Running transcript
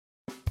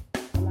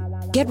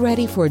Get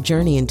ready for a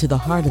journey into the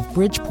heart of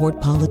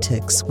Bridgeport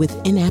politics with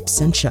In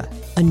Absentia,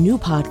 a new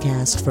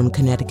podcast from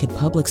Connecticut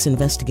Public's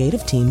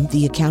investigative team,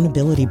 The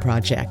Accountability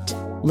Project.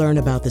 Learn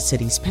about the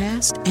city's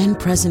past and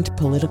present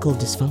political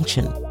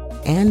dysfunction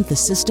and the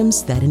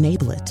systems that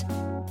enable it.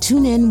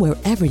 Tune in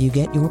wherever you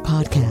get your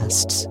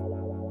podcasts.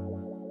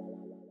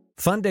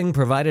 Funding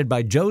provided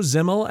by Joe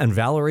Zimmel and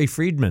Valerie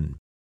Friedman.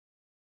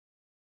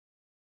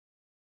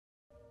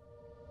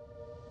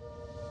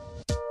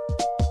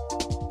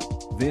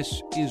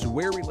 This is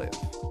Where We Live.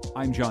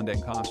 I'm John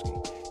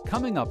Dankowski.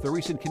 Coming up, the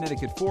recent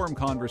Connecticut Forum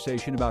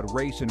conversation about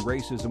race and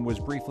racism was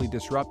briefly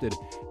disrupted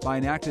by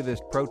an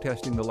activist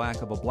protesting the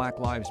lack of a Black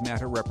Lives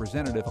Matter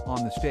representative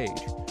on the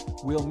stage.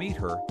 We'll meet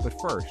her, but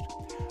first.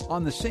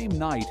 On the same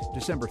night,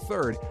 December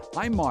 3rd,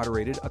 I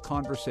moderated a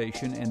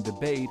conversation and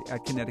debate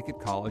at Connecticut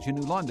College in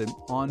New London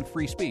on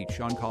free speech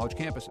on college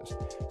campuses,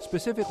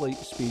 specifically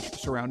speech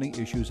surrounding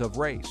issues of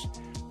race.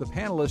 The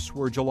panelists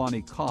were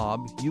Jelani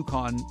Cobb,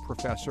 UConn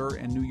professor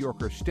and New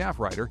Yorker staff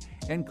writer,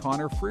 and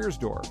Connor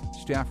Friersdorf,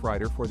 staff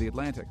writer for The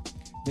Atlantic.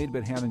 They'd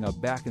been having a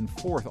back and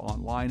forth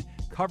online,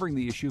 covering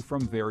the issue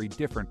from very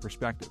different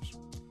perspectives.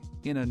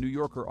 In a New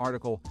Yorker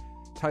article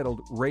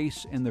titled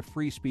Race and the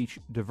Free Speech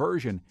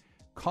Diversion,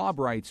 Cobb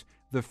writes,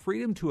 "The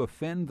freedom to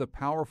offend the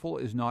powerful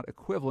is not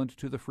equivalent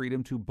to the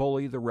freedom to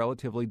bully the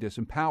relatively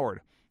disempowered.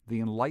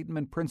 The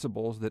Enlightenment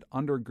principles that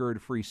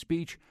undergird free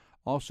speech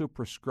also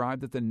prescribe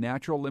that the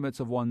natural limits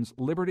of one's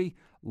liberty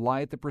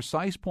lie at the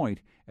precise point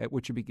at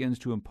which it begins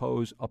to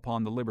impose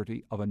upon the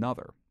liberty of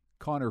another."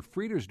 Connor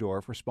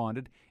Friersdorf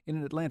responded in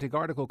an Atlantic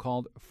article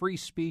called "Free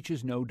Speech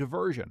is No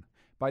Diversion"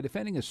 by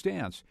defending his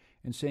stance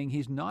and saying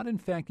he's not in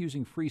fact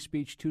using free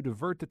speech to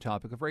divert the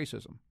topic of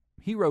racism.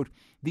 He wrote,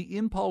 "The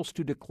impulse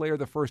to declare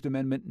the First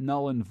Amendment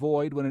null and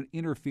void when it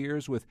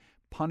interferes with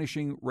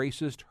punishing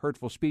racist,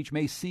 hurtful speech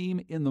may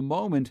seem in the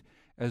moment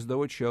as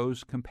though it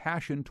shows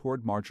compassion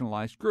toward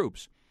marginalized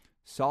groups,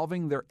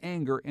 solving their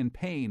anger and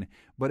pain,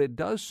 but it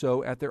does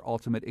so at their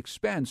ultimate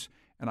expense,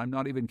 and I'm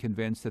not even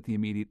convinced that the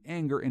immediate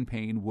anger and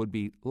pain would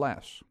be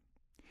less."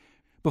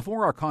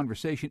 Before our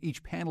conversation,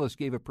 each panelist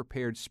gave a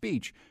prepared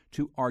speech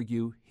to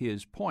argue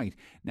his point.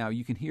 Now,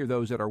 you can hear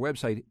those at our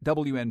website,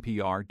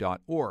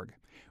 WNPR.org.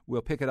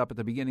 We'll pick it up at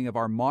the beginning of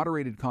our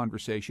moderated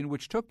conversation,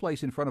 which took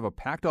place in front of a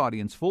packed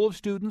audience full of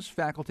students,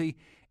 faculty,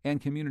 and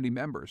community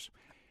members.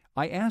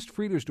 I asked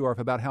Friersdorf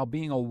about how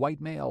being a white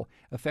male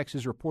affects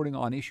his reporting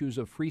on issues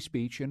of free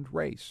speech and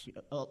race.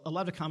 A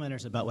lot of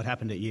commenters about what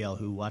happened at Yale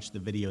who watched the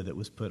video that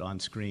was put on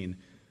screen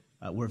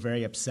were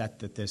very upset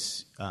that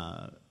this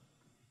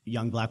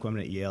young black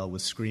woman at Yale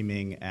was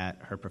screaming at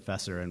her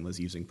professor and was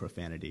using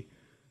profanity.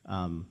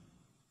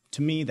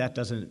 To me, that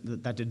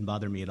didn't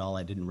bother me at all.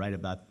 I didn't write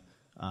about,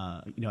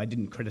 I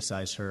didn't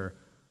criticize her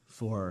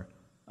for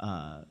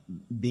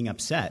being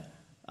upset.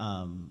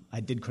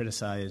 I did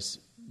criticize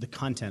the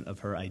content of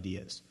her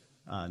ideas,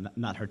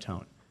 not her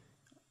tone.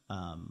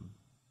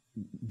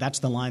 That's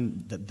the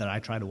line that I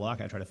try to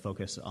walk. I try to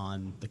focus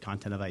on the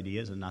content of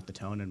ideas and not the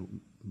tone. And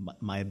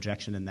my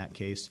objection in that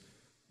case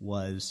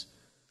was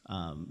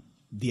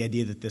the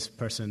idea that this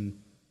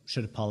person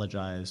should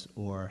apologize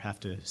or have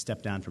to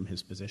step down from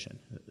his position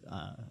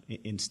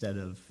instead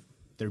of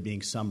there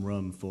being some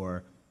room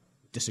for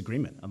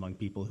disagreement among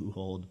people who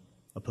hold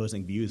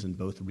opposing views and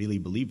both really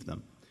believe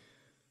them.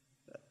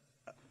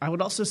 I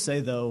would also say,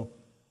 though,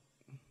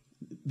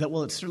 that,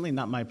 it's certainly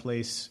not my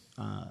place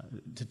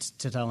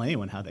to tell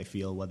anyone how they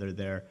feel, whether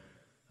they're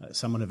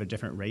someone of a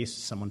different race,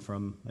 someone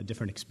from a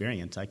different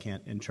experience. I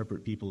can't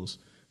interpret people's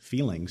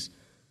feelings.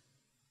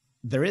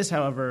 There is,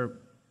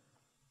 however,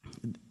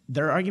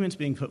 there are arguments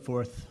being put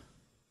forth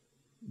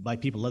by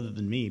people other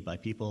than me, by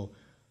people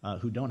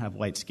who don't have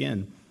white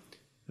skin,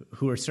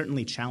 who are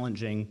certainly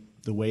challenging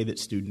the way that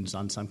students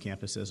on some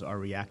campuses are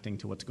reacting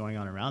to what's going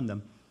on around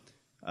them.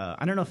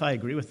 I don't know if I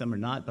agree with them or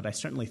not, but I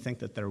certainly think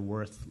that they're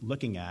worth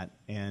looking at,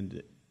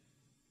 and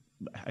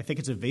I think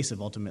it's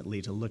evasive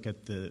ultimately to look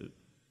at the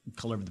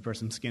color of the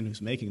person's skin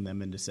who's making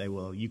them and to say,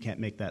 well, you can't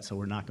make that, so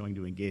we're not going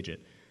to engage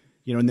it.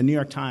 In the New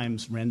York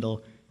Times,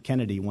 Randall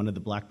Kennedy, one of the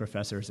black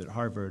professors at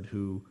Harvard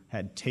who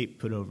had tape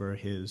put over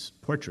his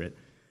portrait,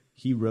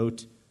 he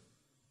wrote,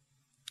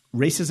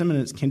 "Racism and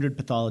its kindred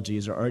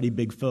pathologies are already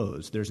big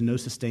foes. There's no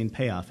sustained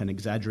payoff in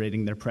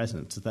exaggerating their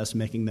presence, thus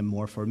making them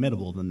more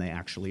formidable than they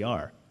actually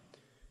are.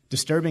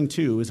 Disturbing,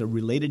 too, is a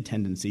related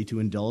tendency to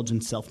indulge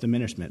in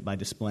self-diminishment by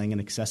displaying an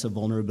excessive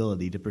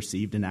vulnerability to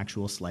perceived and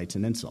actual slights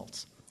and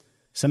insults.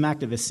 Some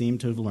activists seem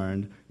to have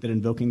learned that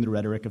invoking the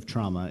rhetoric of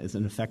trauma is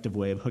an effective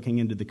way of hooking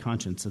into the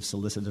conscience of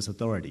solicitous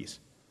authorities.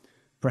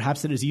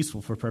 Perhaps it is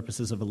useful for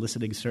purposes of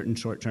eliciting certain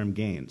short-term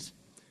gains.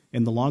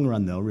 In the long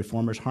run, though,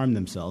 reformers harm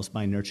themselves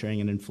by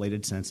nurturing an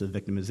inflated sense of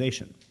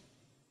victimization."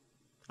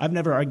 I've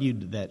never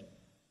argued that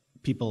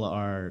people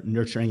are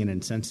nurturing an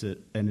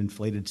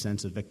inflated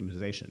sense of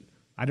victimization.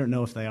 I don't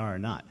know if they are or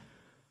not.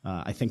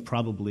 I think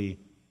probably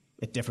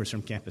it differs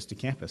from campus to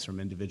campus, from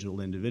individual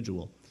to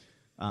individual.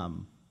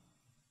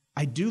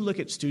 I do look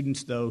at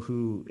students, though,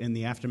 who, in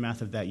the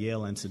aftermath of that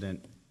Yale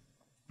incident,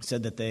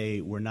 said that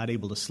they were not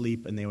able to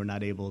sleep and they were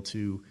not able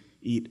to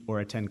eat or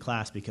attend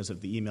class because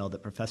of the email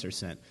that professor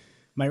sent.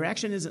 My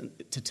reaction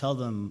isn't to tell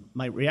them,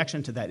 my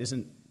reaction to that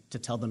isn't to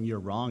tell them you're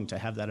wrong to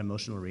have that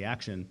emotional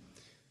reaction.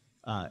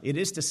 It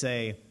is to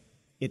say,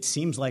 it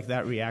seems like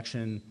that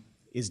reaction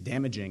is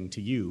damaging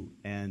to you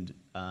and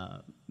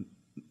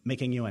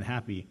making you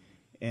unhappy.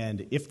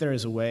 And if there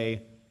is a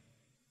way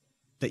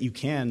that you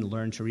can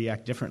learn to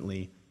react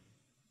differently,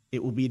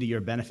 it will be to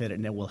your benefit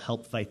and it will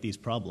help fight these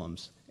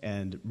problems.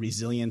 And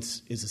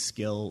resilience is a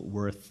skill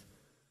worth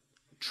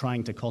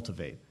trying to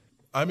cultivate.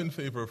 I'm in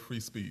favor of free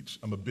speech.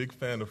 I'm a big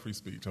fan of free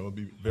speech. I'm going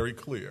to be very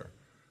clear.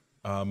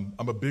 I'm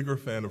a bigger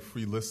fan of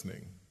free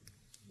listening.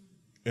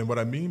 And what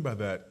I mean by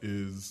that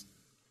is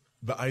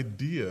the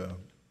idea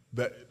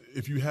that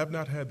if you have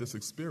not had this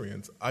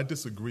experience, I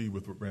disagree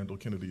with what Randall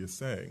Kennedy is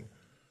saying.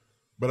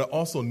 But I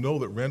also know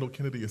that Randall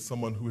Kennedy is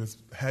someone who has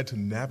had to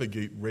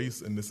navigate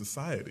race in this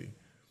society.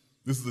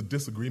 This is a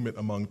disagreement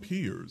among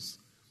peers.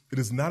 It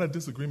is not a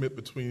disagreement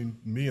between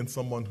me and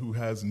someone who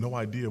has no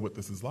idea what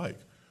this is like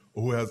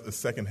or who has a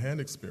secondhand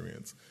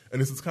experience.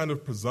 And it's this kind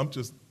of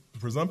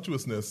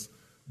presumptuousness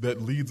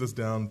that leads us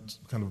down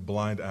kind of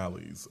blind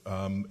alleys.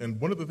 And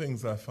one of the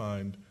things I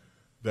find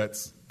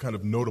that's kind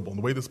of notable, and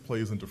the way this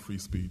plays into free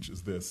speech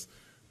is this.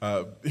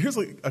 Here's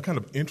a kind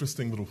of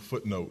interesting little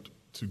footnote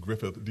to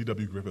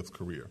D.W. Griffith's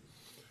career.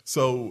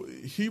 So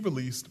he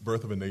released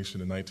Birth of a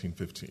Nation in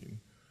 1915.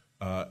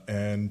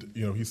 And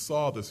he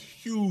saw this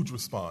huge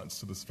response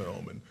to this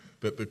film, and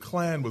that the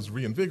Klan was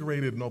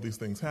reinvigorated and all these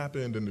things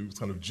happened, and it was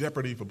kind of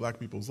jeopardy for black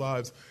people's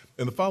lives.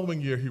 And the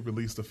following year, he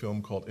released a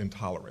film called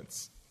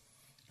Intolerance.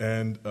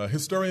 And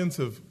historians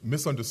have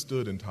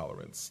misunderstood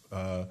Intolerance.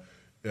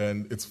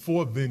 And it's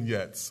 4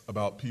 vignettes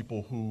about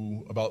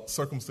about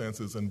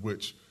circumstances in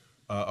which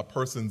a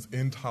person's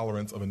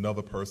intolerance of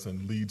another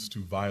person leads to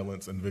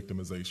violence and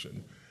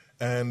victimization.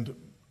 And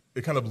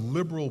a kind of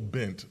liberal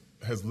bent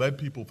has led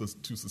people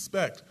to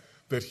suspect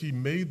that he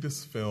made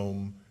this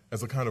film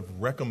as a kind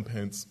of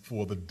recompense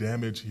for the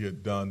damage he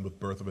had done with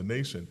Birth of a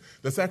Nation.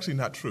 That's actually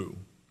not true.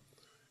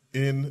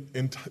 In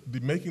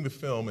making the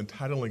film,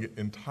 entitling it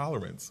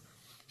Intolerance,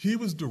 he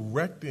was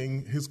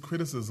directing his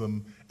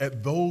criticism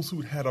at those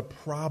who had a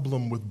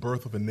problem with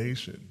Birth of a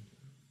Nation.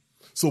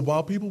 So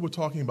while people were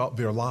talking about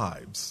their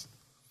lives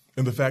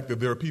and the fact that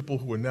there are people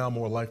who are now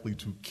more likely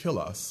to kill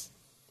us,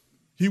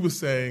 he was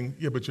saying,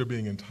 yeah, but you're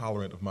being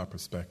intolerant of my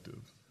perspective.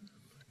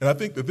 And I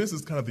think that this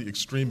is kind of the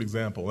extreme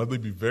example. Let me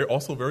be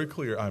also very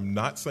clear. I'm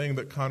not saying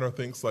that Connor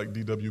thinks like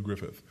D.W.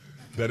 Griffith.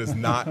 That is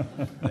not.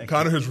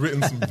 Connor has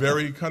written some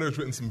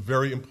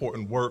very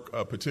important work,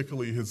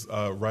 particularly his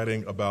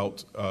writing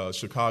about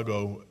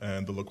Chicago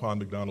and the Laquan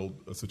McDonald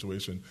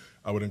situation.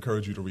 I would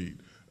encourage you to read.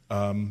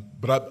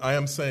 But I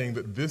am saying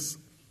that this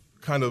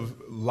kind of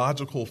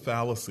logical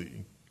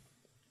fallacy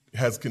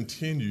has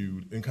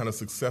continued in kind of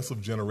successive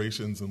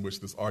generations in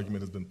which this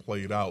argument has been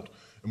played out,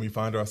 and we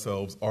find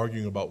ourselves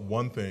arguing about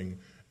one thing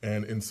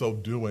and in so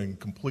doing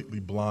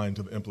completely blind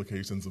to the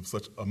implications of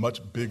such a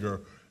much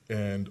bigger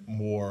and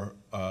more,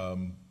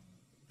 and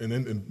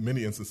in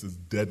many instances,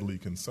 deadly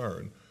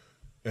concern.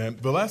 And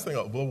the last thing,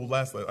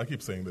 I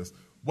keep saying this,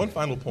 one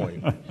final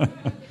point.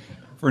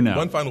 For now.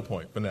 One final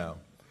point for now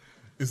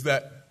is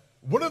that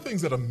one of the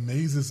things that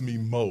amazes me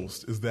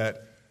most is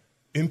that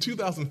in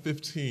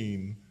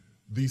 2015,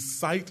 the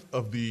site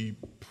of the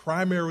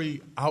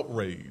primary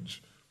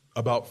outrage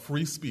about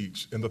free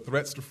speech and the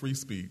threats to free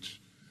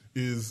speech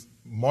is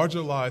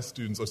marginalized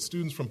students or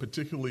students from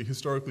particularly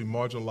historically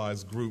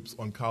marginalized groups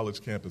on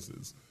college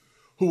campuses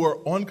who are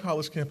on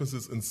college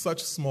campuses in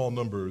such small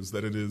numbers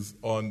that it is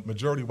on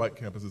majority white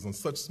campuses in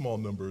such small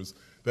numbers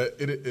that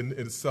it in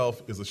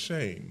itself is a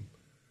shame.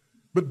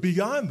 But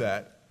beyond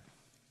that,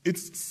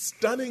 it's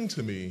stunning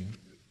to me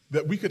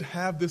that we could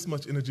have this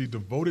much energy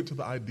devoted to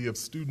the idea of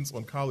students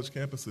on college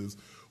campuses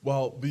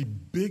while the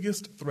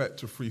biggest threat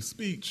to free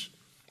speech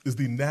is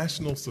the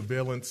national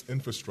surveillance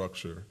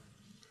infrastructure.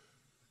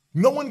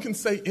 No one can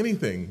say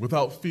anything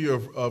without fear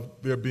of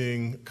there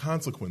being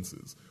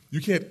consequences.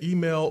 You can't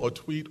email or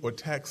tweet or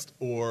text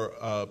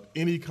or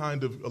any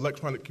kind of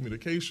electronic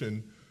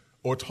communication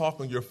or talk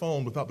on your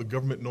phone without the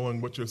government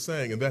knowing what you're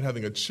saying and that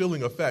having a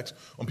chilling effect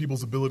on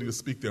people's ability to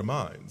speak their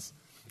minds.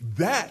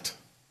 That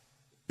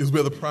is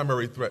where the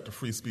primary threat to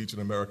free speech in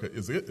America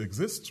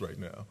exists right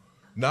now,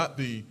 not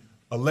the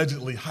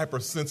allegedly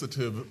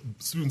hypersensitive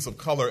students of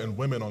color and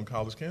women on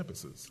college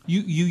campuses.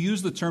 You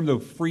use the term, though,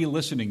 free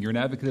listening. You're an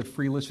advocate of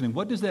free listening.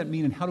 What does that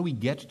mean, and how do we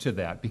get to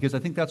that? Because I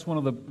think that's one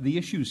of the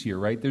issues here,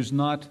 right? There's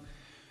not,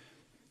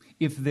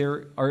 if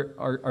there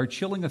are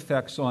chilling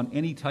effects on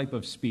any type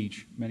of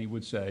speech, many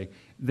would say,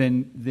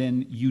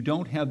 then you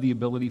don't have the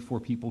ability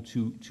for people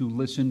to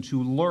listen,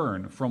 to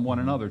learn from one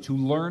another, to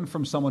learn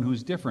from someone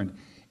who's different.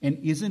 And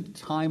isn't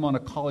time on a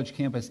college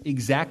campus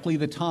exactly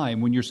the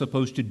time when you're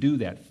supposed to do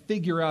that?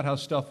 Figure out how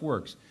stuff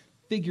works.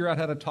 Figure out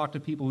how to talk to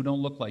people who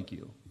don't look like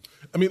you.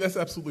 I mean, that's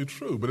absolutely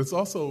true. But it's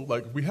also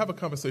like we have a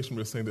conversation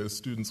where we're saying that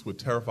students were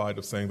terrified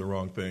of saying the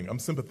wrong thing. I'm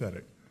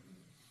sympathetic.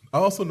 I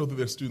also know that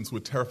there's students who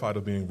are terrified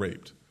of being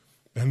raped.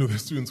 I know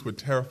there's students who are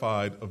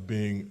terrified of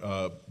being,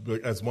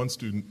 as one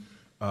student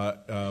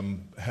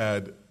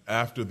had,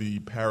 after the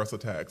Paris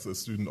attacks, a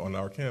student on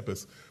our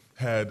campus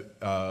had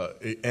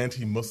an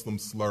anti-Muslim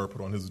slur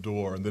put on his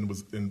door and then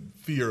was in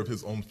fear of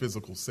his own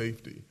physical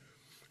safety.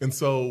 And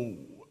so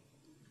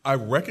I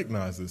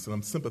recognize this and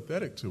I'm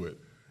sympathetic to it.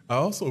 I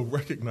also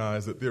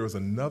recognize that there is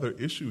another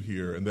issue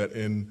here, and that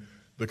in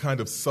the kind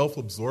of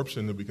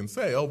self-absorption that we can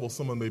say, oh, well,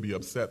 someone may be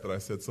upset that I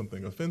said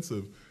something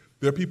offensive,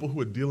 there are people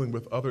who are dealing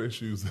with other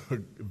issues that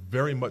are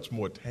very much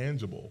more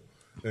tangible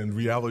and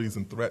realities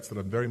and threats that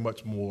are very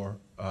much more,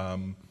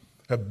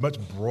 have much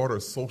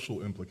broader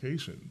social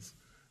implications.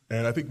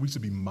 And I think we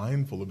should be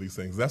mindful of these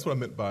things. That's what I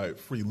meant by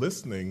free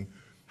listening.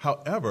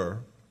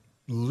 However,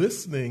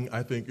 listening,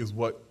 I think, is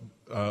what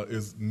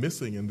is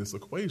missing in this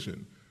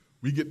equation.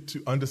 We get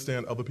to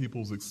understand other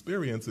people's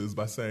experiences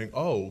by saying,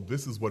 oh,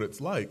 this is what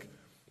it's like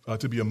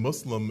to be a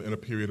Muslim in a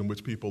period in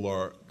which people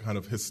are kind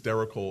of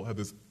hysterical, have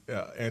this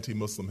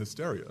anti-Muslim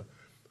hysteria.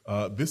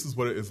 This is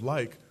what it is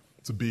like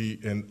to be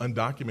an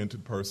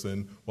undocumented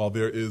person while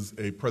there is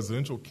a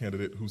presidential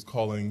candidate who's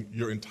calling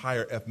your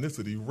entire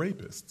ethnicity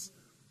rapists.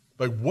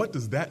 Like, what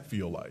does that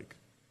feel like?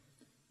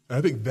 And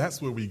I think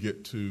that's where we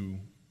get to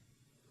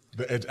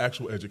the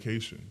actual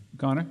education.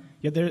 Connor?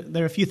 Yeah,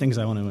 there are a few things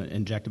I want to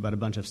inject about a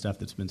bunch of stuff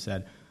that's been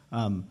said.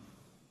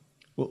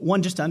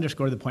 One, just to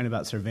underscore the point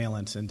about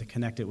surveillance and to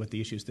connect it with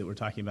the issues that we're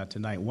talking about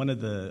tonight, one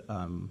of the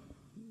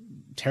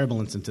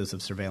terrible instances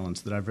of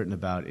surveillance that I've written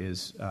about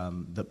is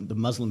the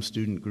Muslim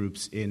student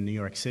groups in New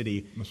York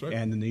City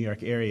and the New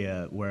York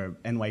area, where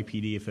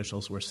NYPD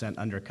officials were sent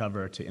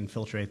undercover to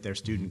infiltrate their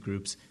student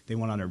groups. They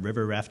went on a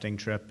river rafting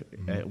trip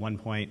at one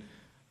point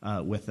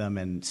with them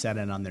and sat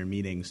in on their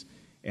meetings.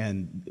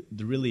 And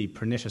the really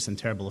pernicious and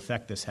terrible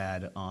effect this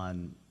had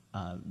on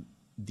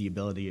the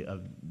ability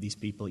of these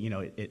people,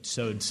 it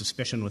sowed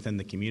suspicion within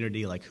the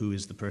community, like who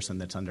is the person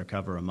that's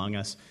undercover among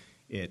us.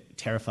 It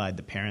terrified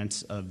the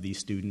parents of these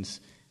students,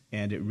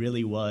 and it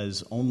really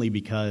was only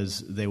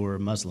because they were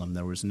Muslim.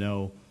 There was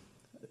no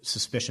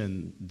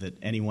suspicion that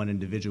any one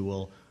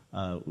individual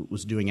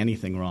was doing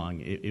anything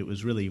wrong. It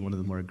was really one of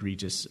the more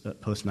egregious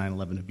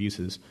post-9/11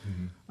 abuses.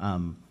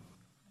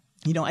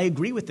 I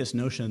agree with this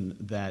notion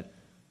that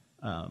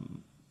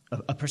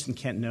a person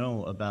can't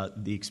know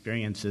about the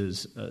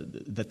experiences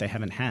that they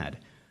haven't had.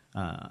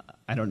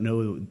 I don't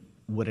know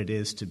what it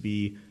is to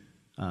be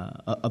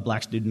a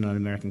black student on an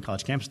American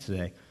college campus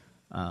today.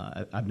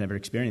 I've never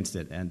experienced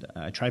it, and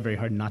I try very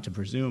hard not to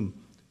presume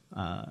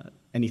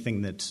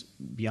anything that's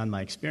beyond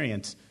my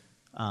experience.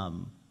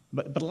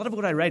 But a lot of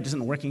what I write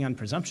isn't working on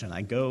presumption.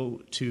 I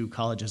go to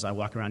colleges, I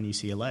walk around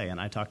UCLA,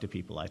 and I talk to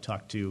people. I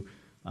talk to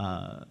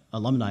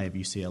alumni of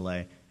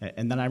UCLA,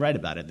 and then I write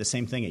about it. The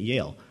same thing at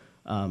Yale.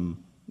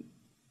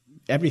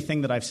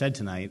 Everything that I've said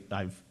tonight,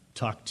 I've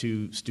talked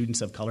to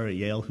students of color at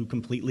Yale who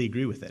completely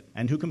agree with it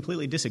and who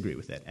completely disagree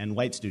with it, and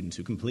white students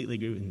who completely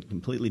agree and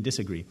completely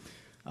disagree.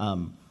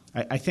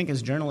 I think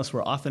as journalists,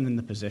 we're often in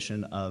the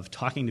position of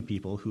talking to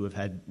people who have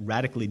had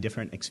radically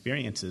different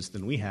experiences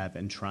than we have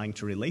and trying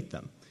to relate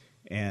them.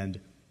 And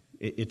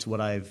it's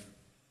what I've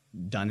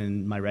done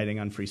in my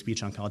writing on free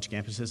speech on college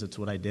campuses. It's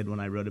what I did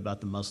when I wrote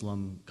about the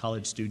Muslim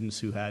college students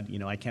who had,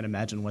 I can't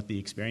imagine what the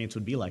experience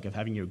would be like of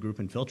having your group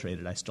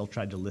infiltrated. I still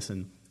tried to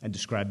listen and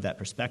describe that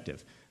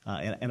perspective.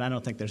 And I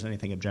don't think there's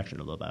anything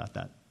objectionable about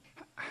that.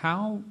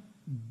 How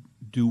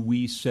do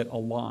we set a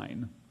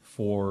line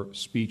for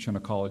speech on a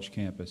college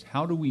campus?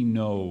 How do we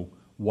know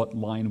what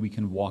line we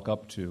can walk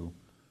up to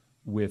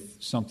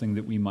with something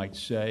that we might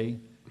say,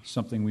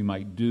 something we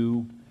might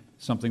do,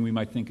 something we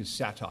might think is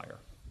satire?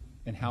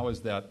 And how is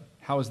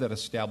that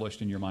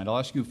established in your mind? I'll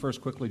ask you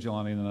first quickly,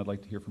 Jelani, and then I'd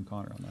like to hear from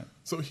Connor on that.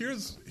 So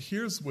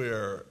here's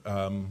where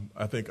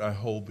I think I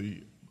hold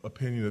the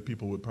opinion that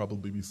people would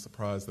probably be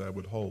surprised that I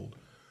would hold.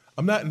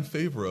 I'm not in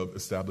favor of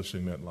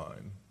establishing that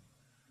line.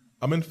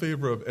 I'm in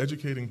favor of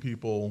educating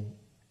people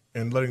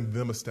and letting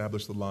them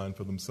establish the line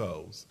for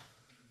themselves.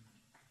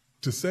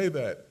 To say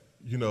that,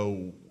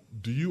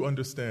 do you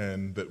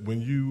understand that when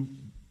you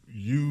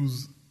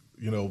use,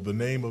 the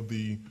name of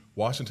the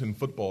Washington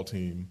football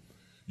team,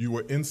 you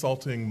were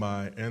insulting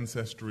my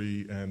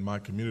ancestry and my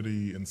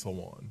community and so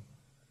on.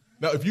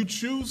 Now, if you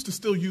choose to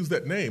still use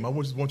that name, I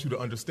just want you to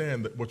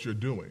understand that what you're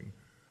doing.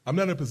 I'm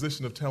not in a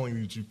position of telling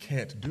you that you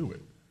can't do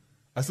it.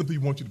 I simply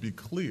want you to be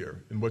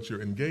clear in what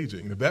you're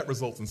engaging. If that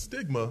results in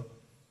stigma,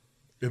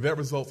 if that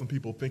results in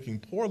people thinking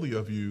poorly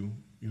of you,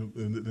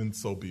 then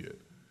so be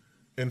it.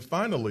 And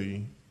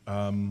finally,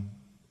 I'm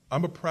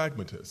a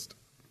pragmatist.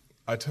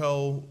 I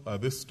tell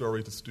this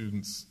story to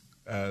students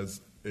as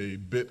a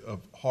bit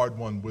of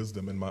hard-won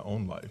wisdom in my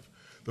own life.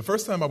 The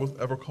first time I was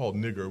ever called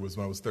nigger was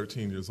when I was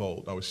 13 years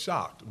old. I was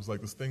shocked. It was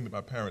like this thing that my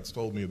parents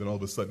told me, and then all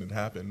of a sudden it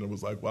happened. And it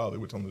was like, wow, they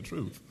were telling the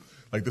truth.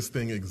 Like, this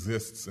thing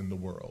exists in the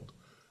world.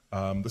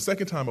 The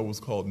second time I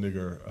was called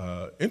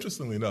nigger,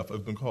 interestingly enough,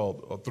 I've been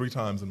called 3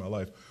 times in my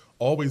life,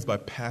 always by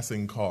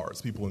passing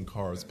cars, people in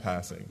cars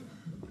passing.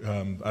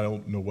 I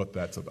don't know what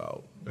that's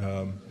about.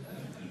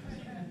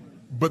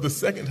 But the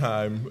second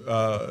time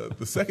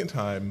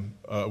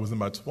I was in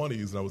my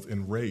 20s and I was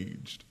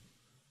enraged.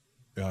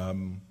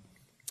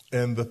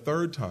 And the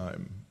third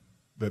time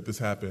that this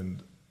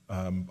happened,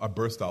 I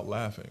burst out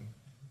laughing.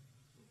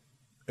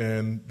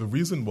 And the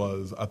reason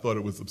was I thought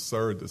it was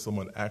absurd that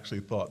someone actually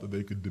thought that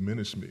they could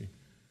diminish me.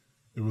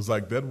 It was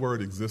like that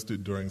word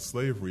existed during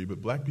slavery,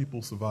 but black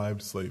people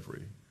survived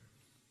slavery.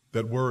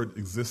 That word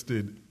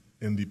existed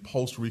in the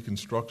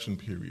post-Reconstruction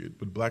period,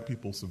 but black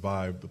people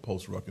survived the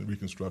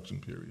post-Reconstruction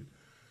period.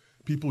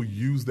 People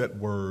used that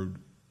word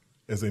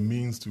as a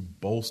means to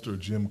bolster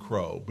Jim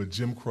Crow, but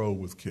Jim Crow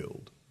was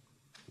killed.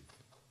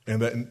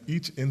 And that in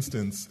each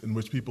instance in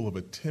which people have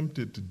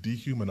attempted to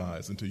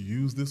dehumanize and to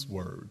use this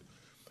word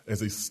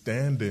as a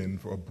stand-in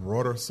for a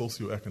broader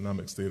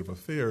socioeconomic state of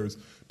affairs,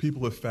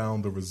 people have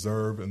found the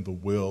reserve and the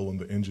will and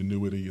the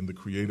ingenuity and the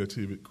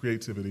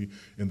creativity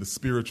and the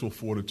spiritual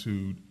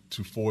fortitude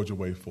to forge a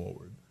way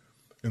forward.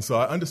 And so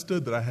I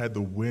understood that I had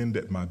the wind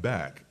at my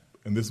back,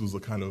 and this was a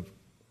kind of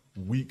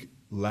weak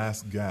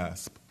last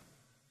gasp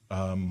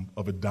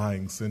of a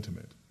dying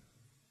sentiment.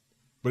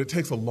 But it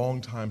takes a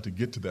long time to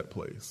get to that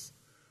place.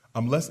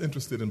 I'm less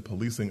interested in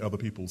policing other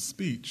people's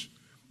speech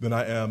than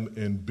I am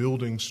in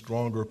building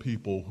stronger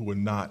people who are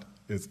not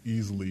as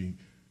easily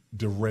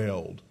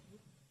derailed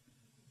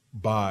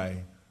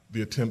by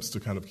the attempts to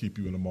kind of keep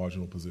you in a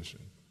marginal position.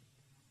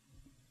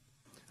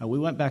 We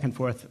went back and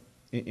forth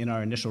in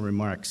our initial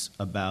remarks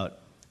about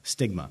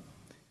stigma.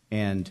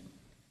 And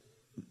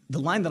the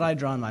line that I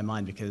draw in my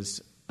mind,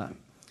 because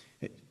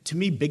to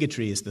me,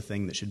 bigotry is the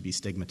thing that should be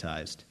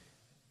stigmatized,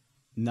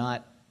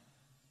 not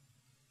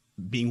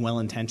being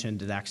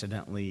well-intentioned and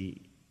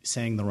accidentally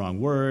saying the wrong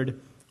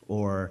word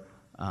or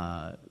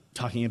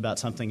talking about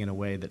something in a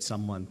way that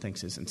someone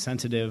thinks is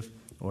insensitive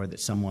or that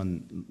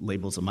someone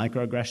labels a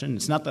microaggression.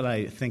 It's not that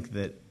I think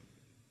that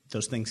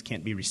those things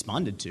can't be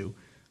responded to,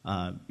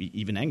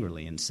 even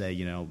angrily, and say,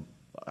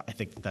 I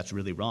think that's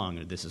really wrong,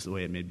 or this is the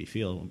way it made me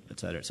feel, et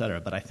cetera, et cetera.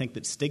 But I think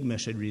that stigma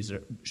should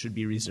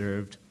be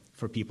reserved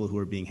for people who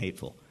are being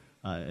hateful,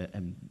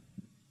 and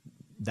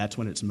that's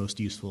when it's most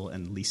useful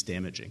and least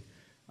damaging.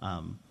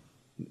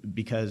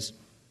 Because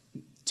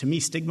to me,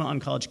 stigma on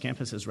college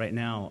campuses right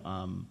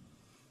now,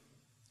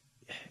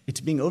 it's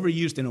being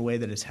overused in a way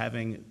that is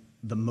having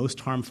the most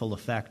harmful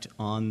effect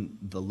on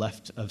the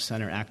left of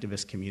center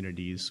activist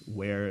communities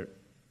where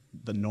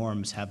the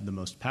norms have the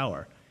most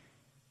power.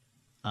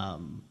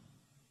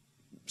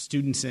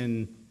 Students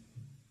in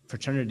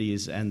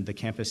fraternities and the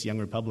campus Young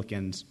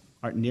Republicans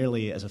aren't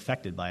nearly as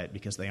affected by it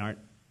because they aren't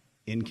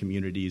in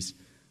communities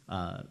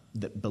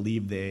that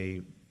believe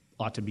they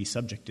ought to be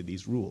subject to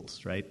these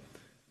rules, right?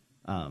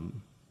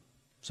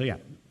 So yeah,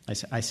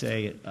 I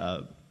say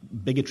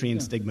bigotry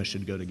and stigma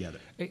should go together.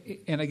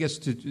 And I guess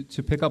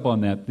to pick up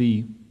on that,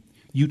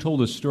 you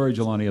told a story,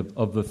 Jelani,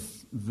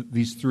 of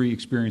these three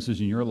experiences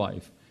in your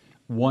life.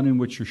 One in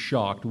which you're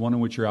shocked, one in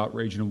which you're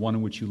outraged, and one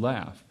in which you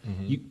laugh.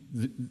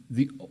 Mm-hmm.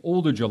 The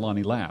older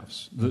Jelani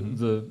laughs,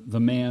 the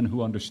man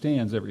who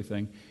understands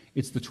everything.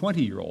 It's the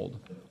 20-year-old,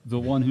 the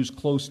one who's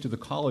close to the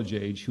college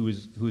age, who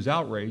is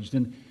outraged.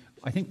 And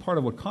I think part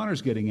of what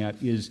Connor's getting at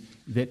is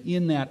that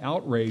in that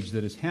outrage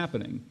that is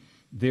happening,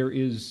 there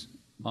is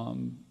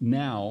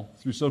now,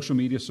 through social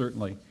media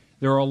certainly,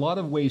 there are a lot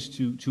of ways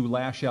to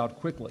lash out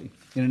quickly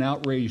in an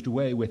outraged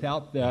way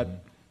without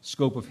that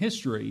scope of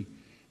history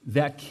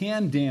that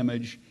can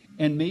damage,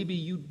 and maybe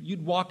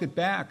you'd walk it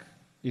back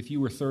if you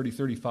were 30,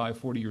 35,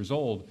 40 years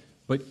old,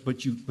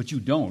 but you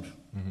don't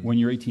when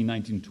you're 18,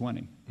 19,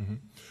 20. Mm-hmm.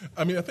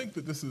 I mean, I think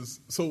that this is,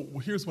 so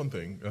here's one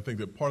thing. I think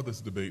that part of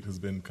this debate has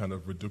been kind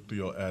of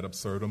reductio ad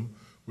absurdum,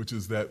 which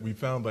is that we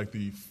found like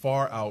the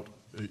far out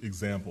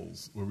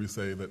examples where we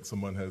say that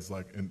someone has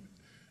like an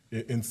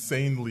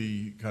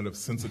insanely kind of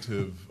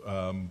sensitive,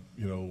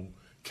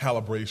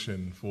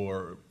 calibration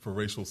for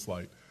racial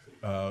slight.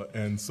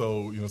 And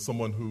so,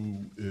 someone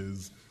who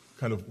is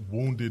kind of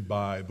wounded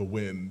by the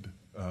wind,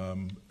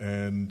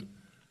 and,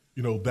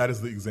 that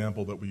is the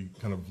example that we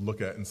kind of look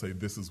at and say,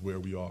 this is where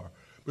we are.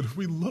 But if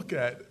we look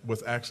at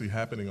what's actually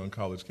happening on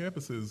college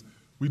campuses,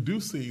 we do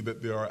see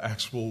that there are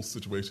actual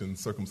situations,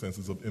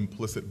 circumstances of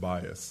implicit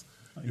bias,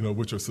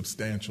 which are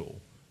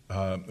substantial.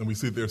 And we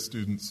see there are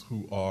students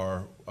who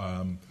are,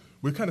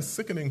 with kind of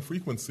sickening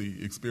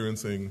frequency,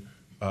 experiencing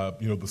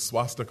the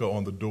swastika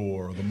on the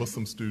door, or the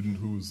Muslim student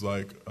who's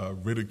like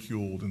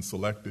ridiculed and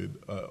selected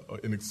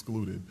and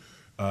excluded.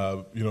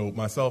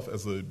 Myself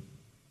as a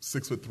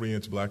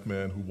 6'3" black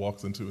man who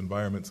walks into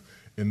environments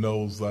and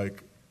knows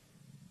like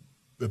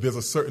that there's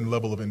a certain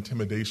level of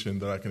intimidation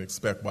that I can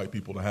expect white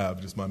people to have,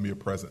 just my mere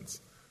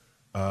presence.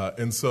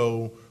 And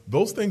so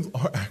those things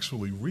are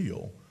actually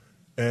real.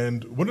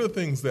 And one of the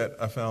things that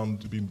I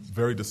found to be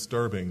very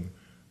disturbing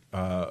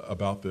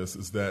about this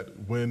is that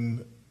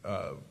when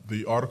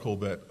the article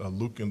that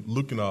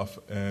Lukianoff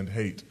and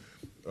Haidt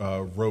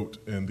wrote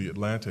in The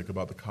Atlantic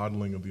about the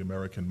coddling of the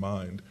American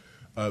mind,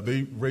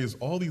 they raised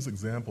all these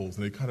examples,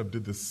 and they kind of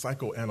did this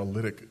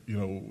psychoanalytic,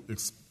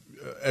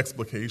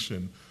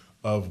 explication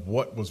of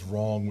what was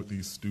wrong with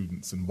these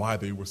students and why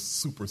they were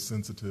super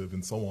sensitive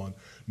and so on.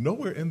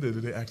 Nowhere in there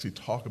did they actually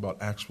talk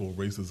about actual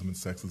racism and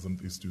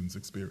sexism these students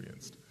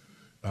experienced.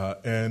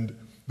 And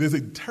there's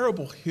a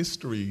terrible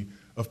history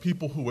of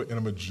people who are in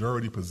a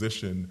majority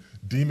position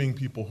deeming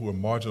people who are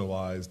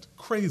marginalized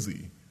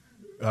crazy,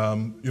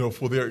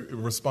 for their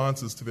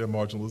responses to their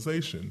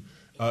marginalization.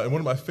 And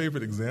one of my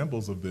favorite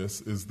examples of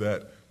this is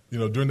that,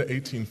 during the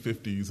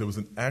 1850s, there was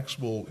an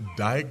actual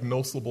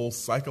diagnosable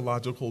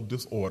psychological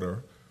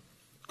disorder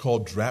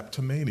called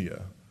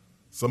drapetomania.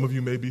 Some of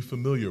you may be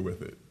familiar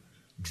with it.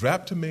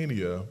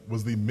 Drapetomania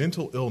was the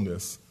mental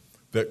illness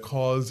that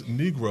caused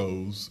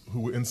Negroes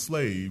who were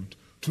enslaved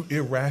to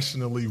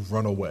irrationally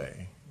run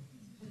away.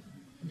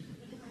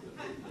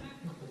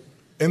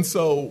 And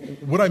so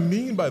what I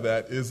mean by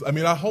that is, I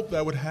hope that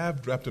I would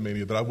have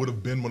drapetomania, that I would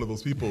have been one of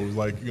those people who's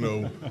like,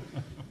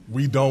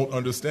 we don't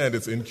understand,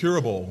 it's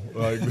incurable.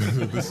 Like,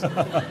 this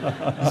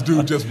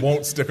dude just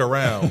won't stick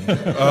around.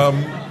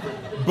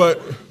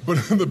 But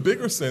in the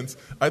bigger sense,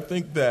 I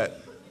think that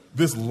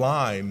this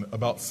line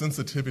about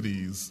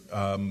sensitivities,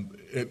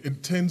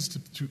 it tends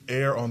to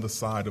err on the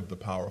side of the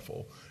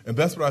powerful. And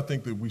that's what I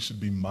think that we should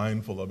be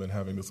mindful of in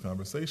having this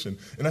conversation.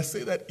 And I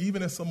say that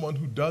even as someone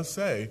who does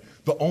say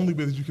the only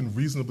way that you can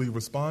reasonably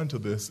respond to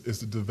this is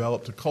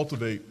to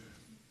cultivate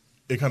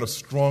a kind of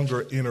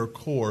stronger inner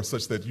core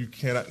such that you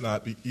cannot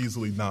not be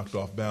easily knocked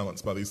off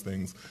balance by these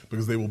things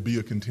because they will be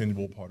a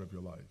continual part of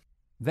your life.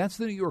 That's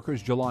the New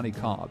Yorker's Jelani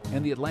Cobb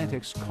and the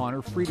Atlantic's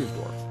Connor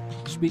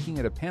Friedersdorf, speaking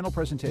at a panel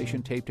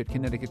presentation taped at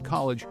Connecticut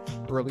College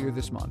earlier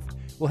this month.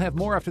 We'll have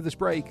more after this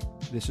break.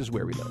 This is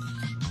Where We Live.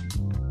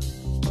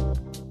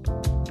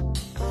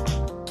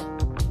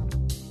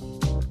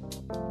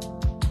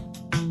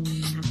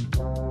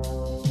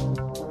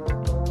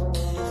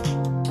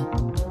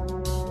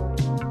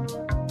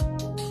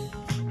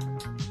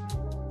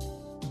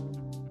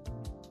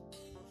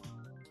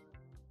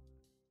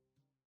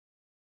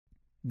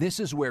 This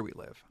is Where We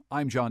Live.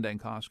 I'm John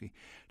Dankosky.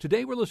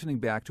 Today we're listening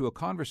back to a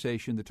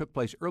conversation that took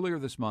place earlier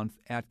this month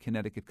at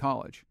Connecticut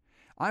College.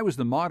 I was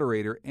the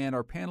moderator, and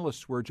our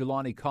panelists were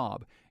Jelani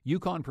Cobb,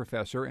 UConn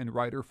professor and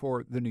writer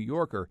for The New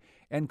Yorker,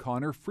 and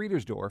Connor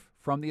Friedersdorf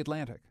from The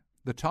Atlantic.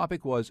 The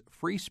topic was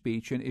free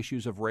speech and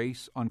issues of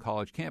race on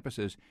college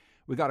campuses.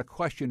 We got a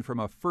question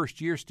from a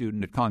first-year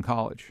student at Conn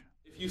College.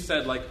 If you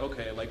said,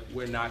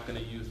 we're not going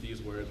to use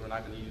these words, we're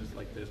not going to use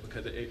like this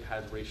because it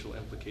has racial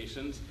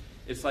implications,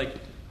 it's like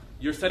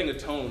you're setting a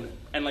tone,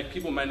 and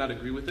people might not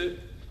agree with it,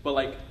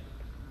 but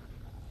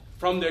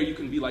from there you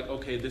can be like,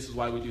 okay, this is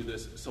why we do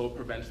this, so it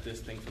prevents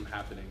this thing from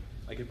happening.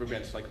 It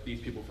prevents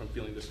these people from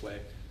feeling this way.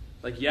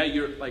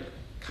 You're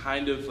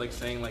kind of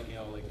saying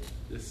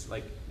this,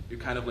 you're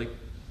kind of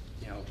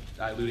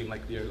diluting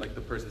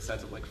the person's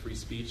sense of free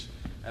speech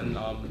and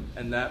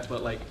that,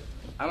 but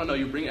I don't know,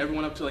 you bring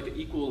everyone up to an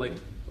equal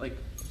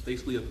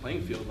basically a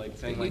playing field,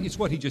 saying it's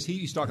what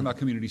he's talking about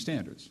community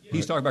standards. Yeah.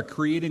 He's talking about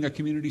creating a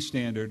community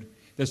standard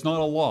that's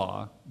not a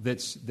law,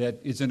 that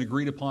is an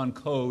agreed upon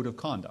code of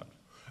conduct.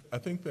 I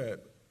think that,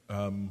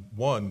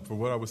 one, for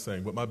what I was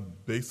saying, what my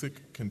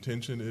basic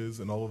contention is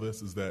in all of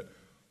this is that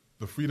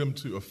the freedom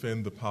to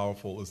offend the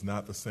powerful is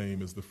not the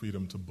same as the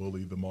freedom to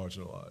bully the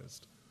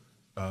marginalized.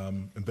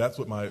 And that's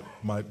what my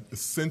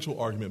essential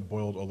argument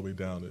boiled all the way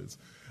down is.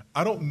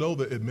 I don't know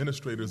that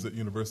administrators at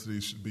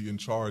universities should be in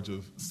charge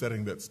of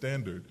setting that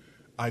standard.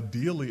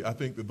 Ideally, I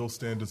think that those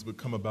standards would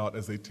come about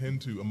as they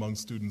tend to among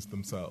students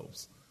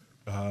themselves.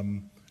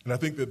 And I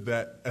think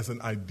that as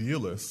an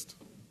idealist,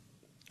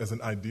 I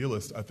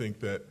think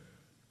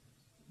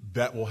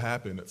that will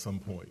happen at some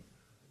point.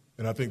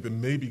 And I think that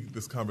maybe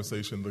this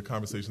conversation, the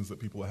conversations that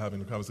people are having,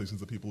 the conversations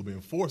that people are being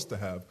forced to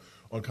have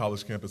on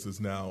college campuses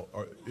now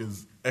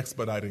is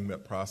expediting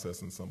that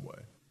process in some way.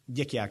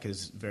 Yik Yak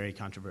is very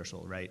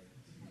controversial, right?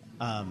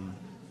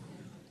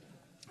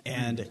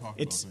 And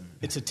it's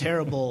a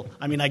terrible,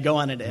 I go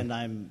on it and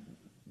I'm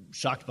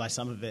shocked by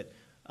some of it.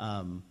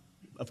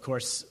 Of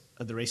course,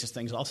 the racist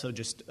things also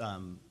just,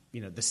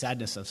 the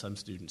sadness of some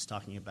students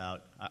talking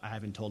about, I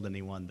haven't told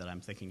anyone that I'm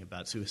thinking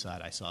about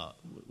suicide. I saw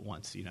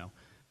once,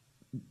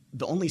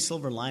 The only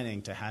silver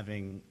lining to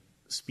having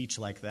speech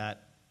like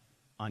that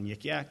on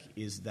Yik Yak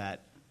is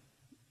that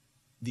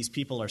these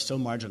people are so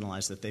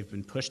marginalized that they've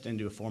been pushed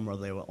into a form where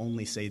they will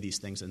only say these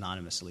things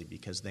anonymously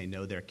because they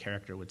know their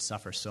character would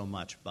suffer so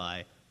much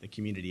by the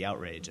community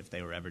outrage if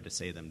they were ever to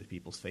say them to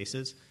people's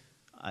faces.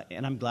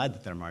 And I'm glad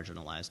that they're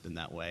marginalized in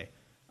that way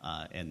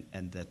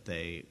and that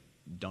they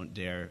don't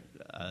dare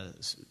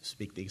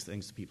speak these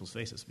things to people's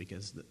faces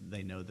because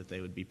they know that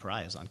they would be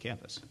pariahs on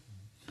campus.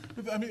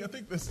 I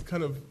think that's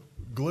kind of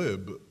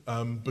glib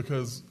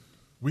because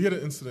we had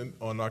an incident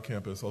on our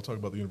campus. I'll talk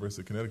about the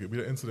University of Connecticut. We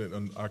had an incident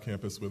on our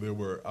campus where there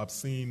were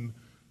obscene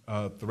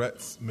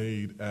threats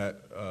made at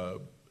a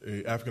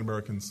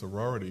African-American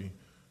sorority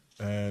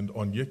and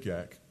on Yik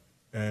Yak.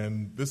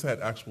 And this had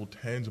actual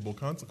tangible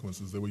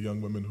consequences. There were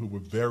young women who were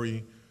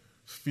very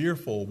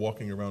fearful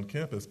walking around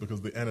campus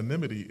because the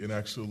anonymity it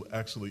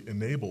actually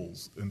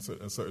enables in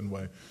a certain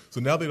way.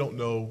 So now they don't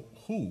know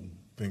who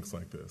thinks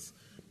like this.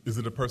 Is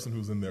it a person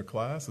who's in their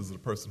class? Is it a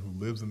person who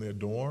lives in their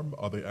dorm?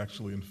 Are they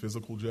actually in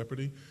physical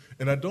jeopardy?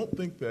 And I don't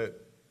think that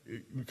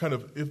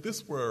if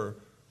this were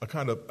a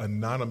kind of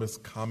anonymous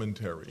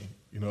commentary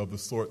of the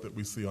sort that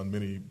we see on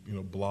many,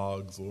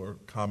 blogs or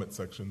comment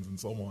sections and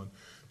so on,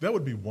 that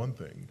would be one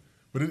thing.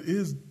 But it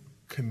is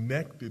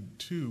connected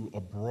to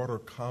a broader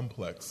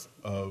complex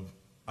of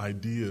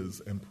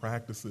ideas and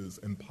practices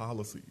and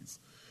policies.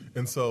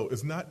 And so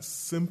it's not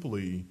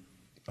simply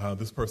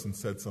this person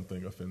said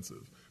something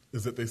offensive.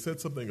 Is that they said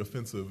something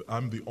offensive.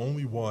 I'm the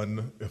only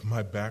one of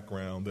my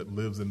background that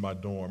lives in my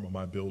dorm or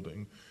my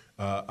building.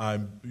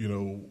 I'm,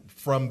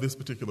 from this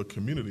particular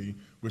community,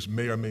 which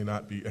may or may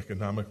not be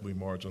economically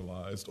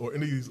marginalized, or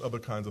any of these other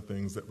kinds of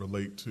things that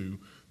relate to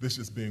this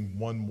just being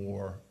one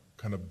more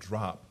kind of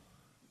drop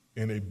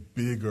in a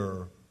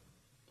bigger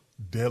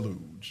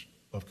deluge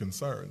of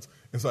concerns.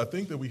 And so I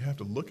think that we have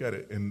to look at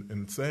it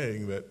in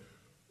saying that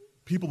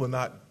people are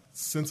not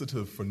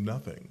sensitive for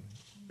nothing.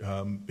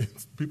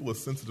 People are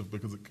sensitive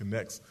because it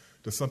connects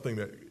to something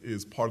that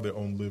is part of their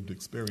own lived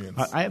experience.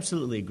 I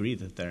absolutely agree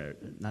that they're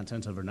not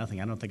sensitive or nothing.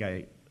 I don't think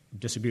I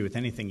disagree with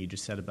anything you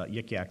just said about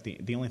Yik Yak.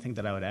 The only thing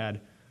that I would add,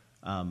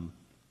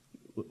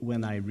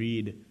 when I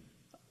read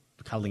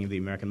Coddling of the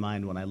American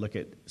Mind, when I look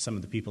at some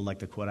of the people like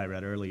the quote I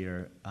read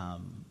earlier,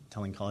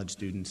 telling college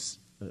students,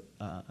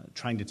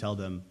 trying to tell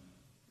them,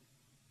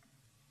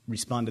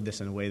 respond to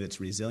this in a way that's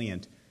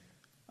resilient.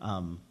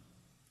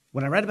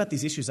 When I write about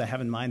these issues, I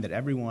have in mind that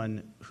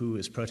everyone who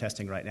is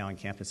protesting right now on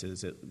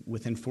campuses,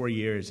 within 4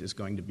 years, is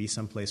going to be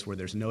someplace where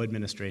there's no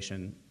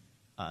administration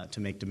to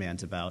make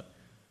demands about.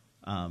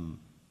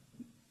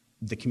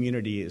 The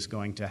community is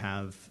going to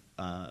have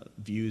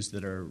views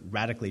that are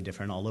radically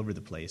different all over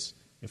the place.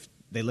 If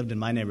they lived in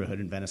my neighborhood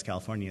in Venice,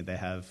 California, they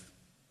have,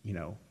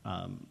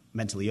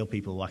 mentally ill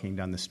people walking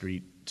down the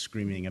street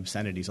screaming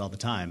obscenities all the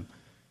time.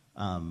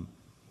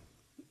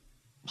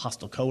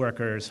 Hostile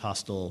coworkers,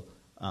 hostile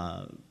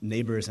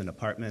neighbors in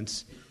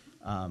apartments,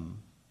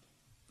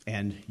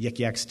 and Yik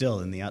Yak still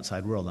in the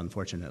outside world,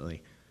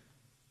 unfortunately.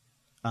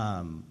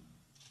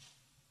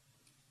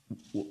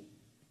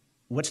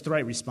 What's the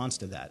right response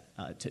to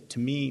that? To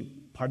me,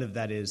 part of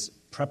that is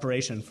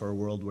preparation for a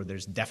world where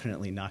there's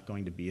definitely not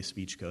going to be a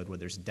speech code, where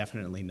there's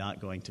definitely not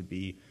going to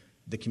be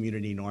the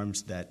community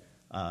norms that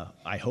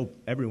I hope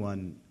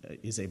everyone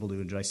is able to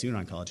enjoy soon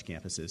on college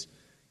campuses.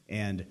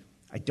 And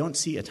I don't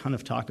see a ton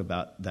of talk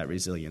about that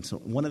resilience. So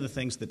one of the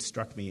things that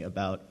struck me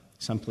about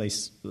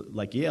someplace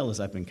like Yale,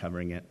 as I've been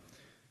covering it,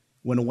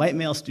 when a white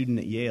male student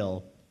at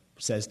Yale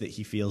says that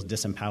he feels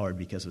disempowered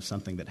because of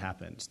something that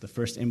happens, the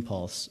first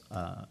impulse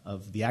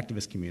of the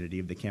activist community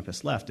of the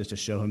campus left is to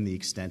show him the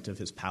extent of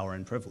his power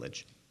and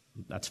privilege.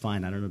 That's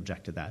fine, I don't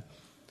object to that.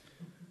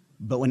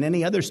 But when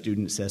any other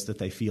student says that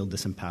they feel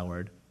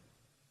disempowered,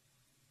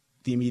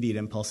 the immediate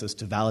impulse is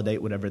to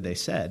validate whatever they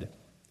said.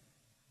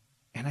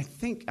 And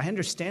I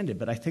understand it,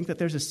 but I think that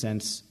there's a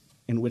sense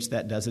in which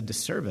that does a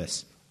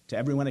disservice to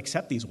everyone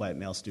except these white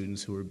male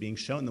students who are being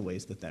shown the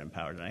ways that they're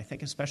empowered. And I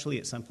think especially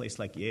at some place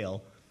like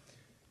Yale,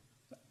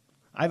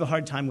 I have a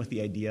hard time with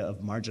the idea of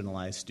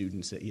marginalized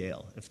students at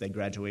Yale if they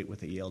graduate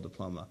with a Yale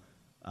diploma.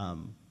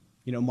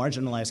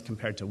 Marginalized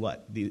compared to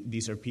what?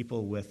 These are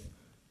people with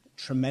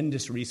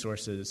tremendous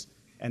resources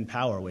and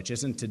power, which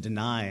isn't to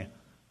deny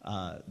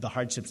the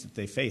hardships that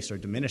they face or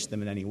diminish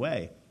them in any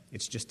way.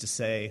 It's just to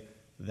say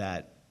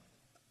that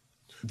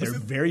they're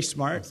very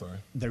smart.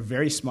 They're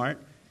very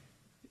smart.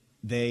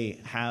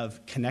 They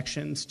have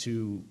connections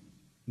to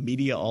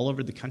media all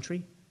over the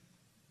country.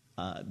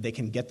 They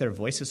can get their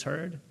voices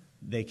heard.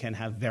 They can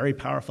have very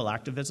powerful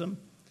activism.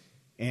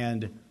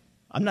 And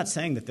I'm not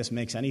saying that this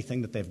makes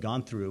anything that they've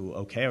gone through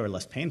okay or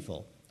less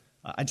painful.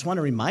 I just want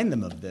to remind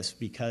them of this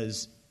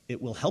because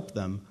it will help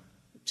them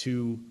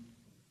to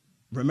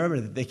remember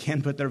that they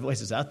can put their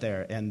voices out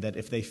there, and that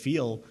if they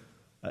feel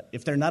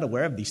if they're not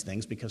aware of these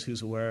things, because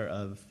who's aware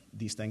of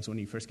these things when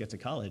you first get to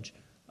college,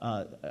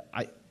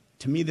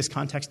 to me, this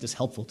context is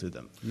helpful to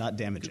them, not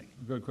damaging.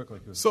 Very quickly.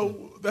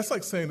 So that's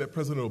like saying that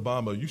President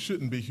Obama, you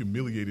shouldn't be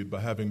humiliated by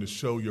having to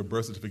show your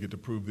birth certificate to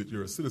prove that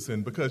you're a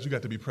citizen because you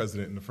got to be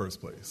president in the first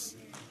place.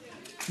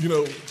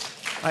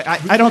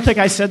 I don't think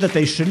I said that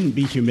they shouldn't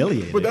be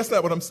humiliated. But that's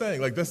not what I'm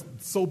saying. Like, that's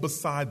so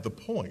beside the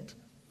point.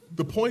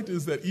 The point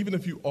is that even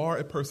if you are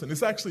a person,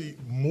 it's actually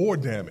more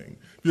damning.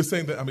 You're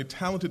saying that I'm a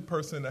talented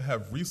person, I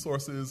have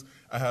resources,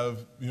 I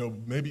have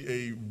maybe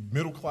a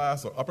middle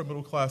class or upper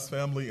middle class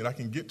family, and I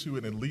can get to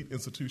an elite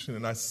institution,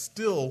 and I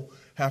still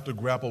have to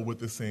grapple with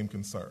the same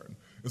concern.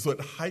 And so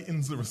it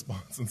heightens the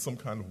response in some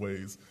kind of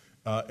ways,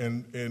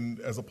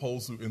 and as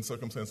opposed to in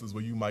circumstances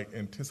where you might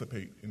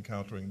anticipate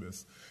encountering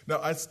this.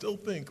 Now, I still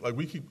think, like,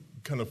 we keep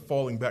kind of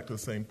falling back to the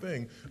same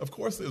thing. Of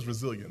course there's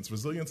resilience.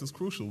 Resilience is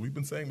crucial. We've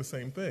been saying the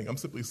same thing. I'm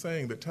simply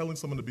saying that telling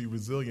someone to be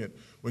resilient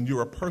when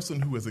you're a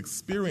person who has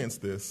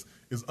experienced this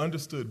is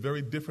understood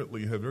very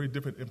differently, have very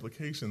different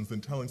implications than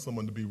telling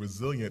someone to be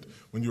resilient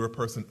when you're a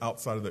person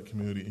outside of that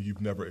community and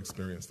you've never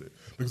experienced it.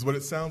 Because what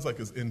it sounds like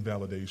is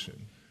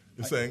invalidation.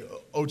 It's saying,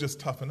 oh, just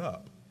toughen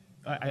up.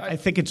 I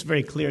think it's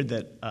very clear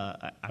that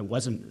I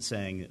wasn't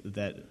saying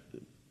that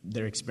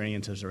their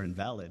experiences are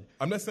invalid.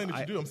 I'm not saying that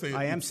you do. I'm saying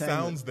it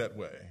sounds that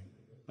way.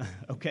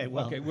 Okay,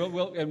 well. Okay,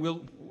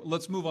 we'll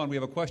let's move on. We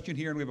have a question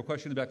here and we have a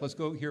question in the back. Let's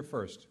go here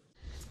first.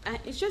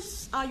 It's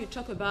just how you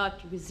talk about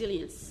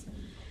resilience.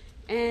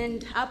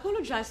 And I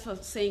apologize for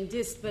saying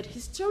this, but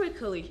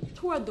historically,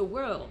 toward the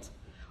world,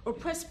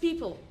 oppressed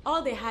people,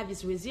 all they have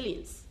is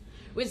resilience.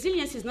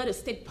 Resilience is not a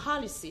state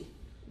policy.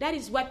 That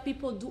is what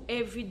people do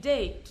every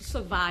day to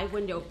survive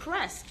when they're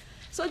oppressed.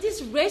 So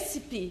this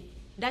recipe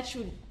that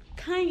you're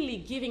kindly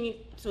giving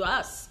it to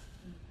us,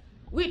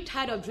 we're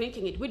tired of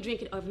drinking it. We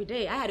drink it every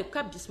day. I had a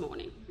cup this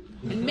morning,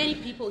 and many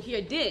people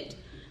here did.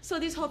 So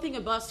this whole thing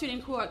about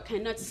students who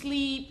cannot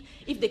sleep,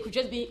 if they could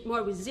just be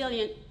more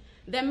resilient,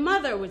 their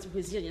mother was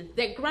resilient,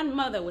 their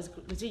grandmother was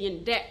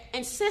resilient, their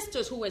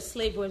ancestors who were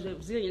slaves were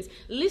resilient.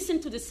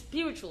 Listen to the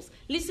spirituals,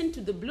 listen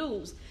to the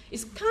blues.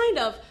 It's kind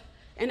of,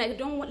 and I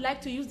don't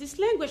like to use this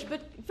language,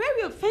 but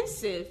very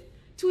offensive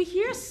to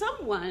hear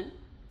someone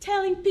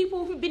telling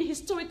people who've been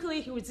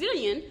historically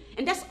resilient,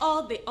 and that's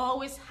all they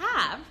always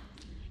have,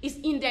 is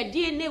in their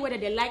DNA, whether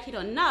they like it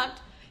or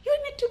not. You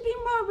need to be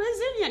more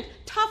resilient,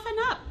 toughen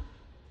up.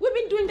 We've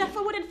been doing that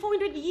for more than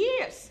 400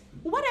 years.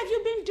 What have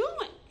you been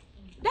doing?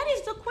 That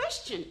is the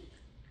question.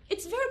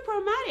 It's very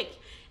problematic.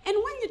 And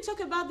when you talk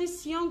about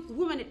this young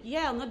woman at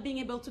Yale not being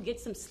able to get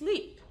some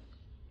sleep,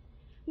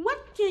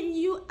 what can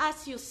you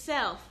ask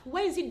yourself?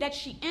 Why is it that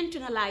she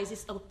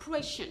internalizes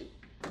oppression?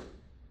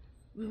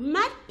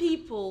 Mad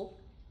people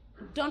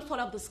don't fall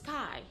out of the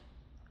sky.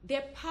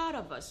 They're part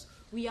of us.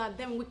 We are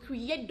them. We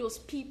create those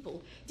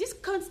people. This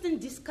constant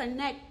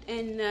disconnect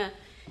and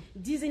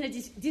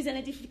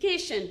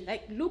disidentification,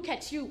 like, look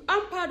at you.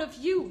 I'm part of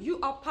you. You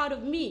are part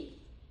of me.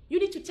 You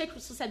need to take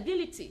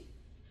responsibility.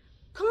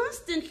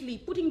 Constantly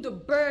putting the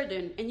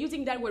burden and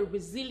using that word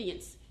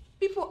resilience.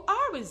 People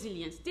are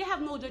resilient. They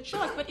have no other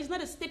choice, but it's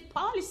not a state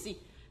policy.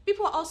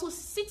 People are also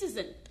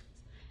citizens.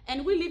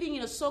 And we're living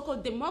in a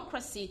so-called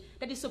democracy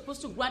that is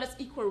supposed to grant us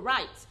equal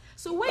rights.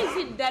 So why is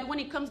it that when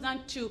it comes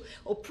down to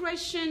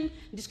oppression,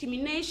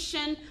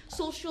 discrimination,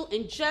 social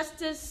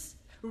injustice,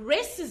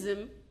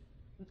 racism,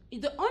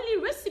 the only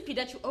recipe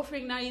that you're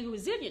offering now is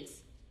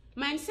resilience?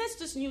 My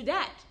ancestors knew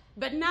that.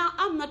 But now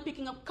I'm not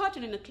picking up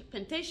cotton in a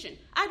plantation.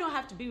 I don't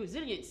have to be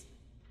resilient.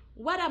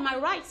 What are my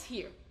rights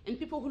here? And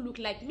people who look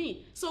like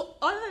me. So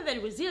other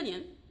than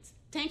resilience,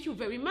 thank you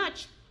very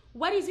much.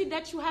 What is it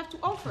that you have to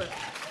offer?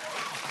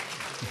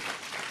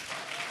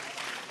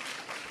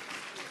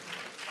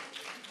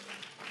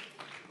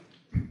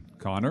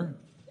 Connor?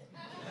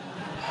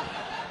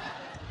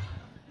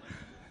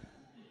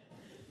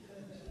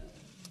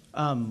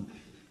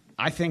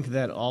 I think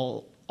that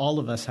all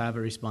of us have a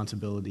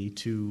responsibility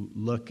to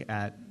look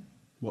at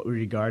what we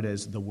regard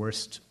as the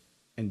worst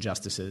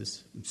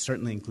injustices,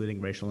 certainly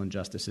including racial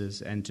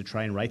injustices, and to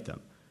try and right them.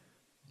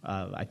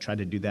 I try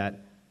to do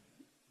that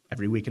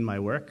every week in my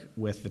work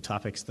with the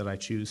topics that I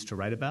choose to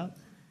write about.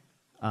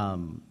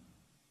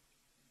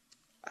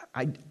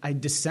 I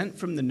dissent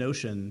from the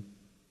notion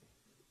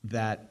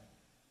that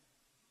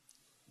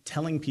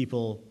telling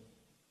people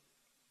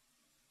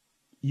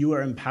you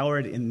are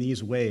empowered in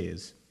these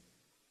ways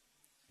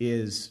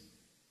is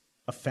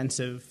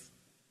offensive,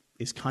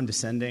 is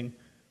condescending.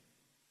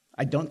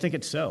 I don't think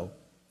it's so.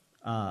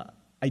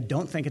 I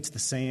don't think it's the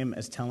same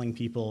as telling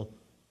people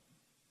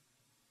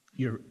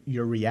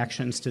your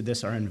reactions to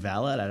this are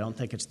invalid. I don't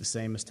think it's the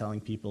same as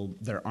telling people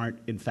there aren't,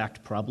 in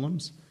fact,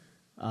 problems.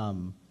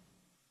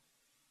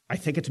 I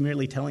think it's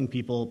merely telling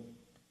people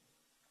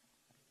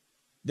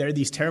there are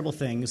these terrible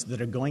things that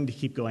are going to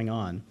keep going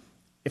on.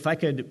 If I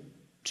could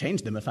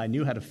change them, if I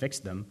knew how to fix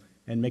them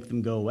and make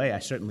them go away, I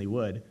certainly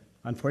would.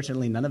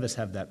 Unfortunately, none of us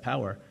have that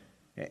power.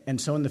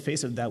 And so in the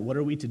face of that, what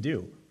are we to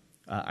do?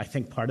 I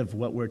think part of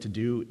what we're to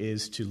do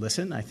is to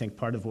listen. I think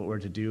part of what we're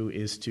to do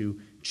is to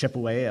chip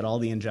away at all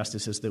the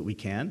injustices that we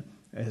can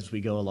as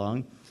we go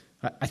along.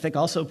 I think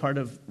also part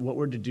of what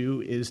we're to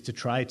do is to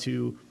try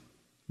to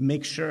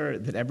make sure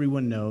that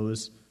everyone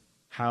knows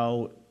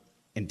how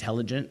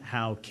intelligent,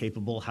 how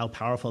capable, how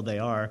powerful they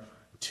are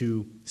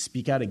to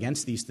speak out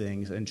against these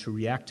things and to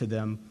react to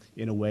them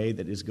in a way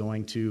that is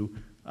going to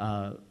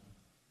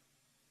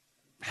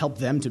help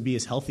them to be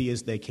as healthy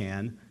as they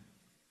can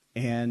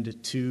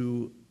and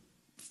to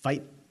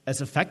fight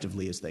as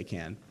effectively as they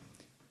can.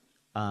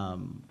 I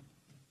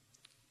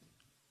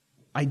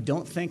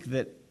don't think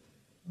that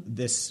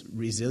this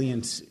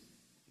resilience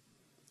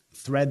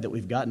thread that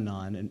we've gotten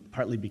on, and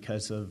partly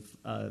because of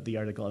the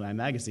article in my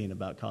magazine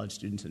about college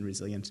students and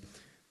resilience,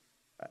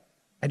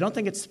 I don't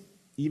think it's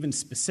even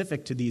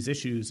specific to these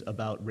issues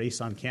about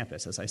race on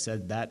campus. As I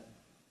said, that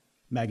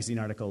magazine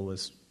article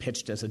was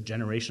pitched as a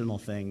generational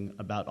thing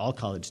about all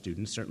college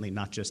students, certainly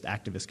not just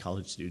activist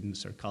college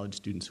students or college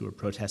students who are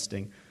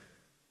protesting.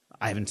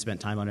 I haven't spent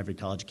time on every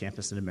college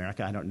campus in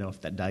America. I don't know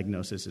if that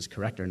diagnosis is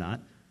correct or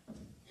not.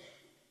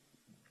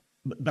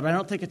 But I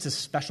don't think it's a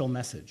special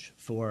message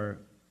for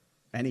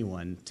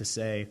anyone to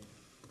say,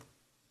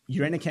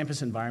 you're in a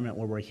campus environment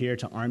where we're here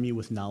to arm you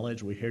with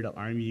knowledge, we're here to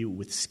arm you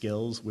with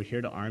skills, we're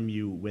here to arm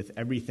you with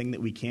everything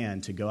that we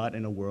can to go out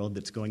in a world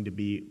that's going to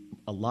be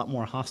a lot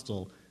more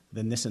hostile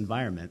than this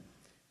environment.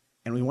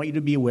 And we want you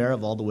to be aware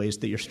of all the ways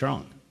that you're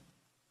strong.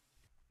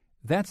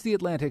 That's The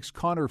Atlantic's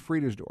Connor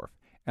Friedersdorf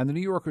and The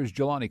New Yorker's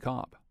Jelani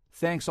Cobb.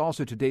 Thanks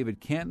also to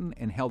David Canton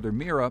and Helder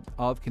Mira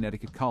of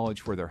Connecticut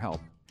College for their help.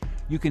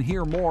 You can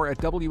hear more at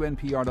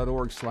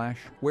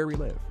WNPR.org/Where We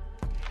Live.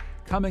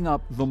 Coming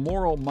up, the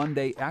Moral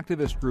Monday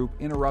activist group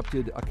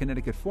interrupted a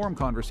Connecticut Forum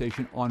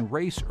conversation on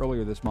race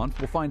earlier this month.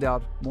 We'll find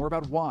out more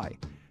about why.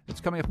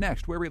 It's coming up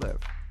next, Where We Live.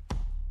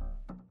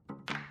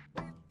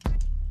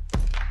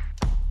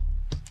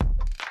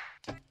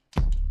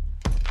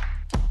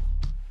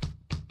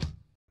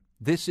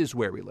 This is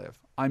Where We Live.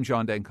 I'm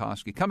John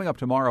Dankosky. Coming up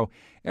tomorrow,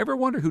 ever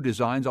wonder who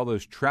designs all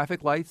those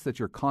traffic lights that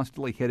you're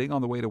constantly hitting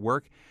on the way to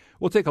work?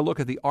 We'll take a look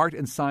at the art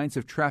and science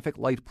of traffic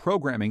light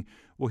programming.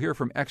 We'll hear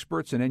from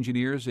experts and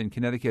engineers in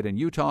Connecticut and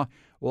Utah.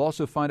 We'll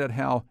also find out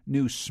how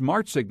new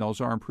smart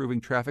signals are improving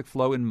traffic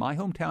flow in my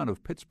hometown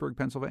of Pittsburgh,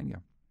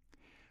 Pennsylvania.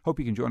 Hope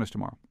you can join us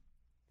tomorrow.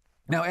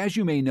 Now, as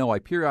you may know, I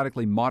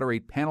periodically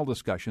moderate panel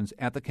discussions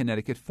at the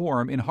Connecticut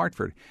Forum in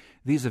Hartford.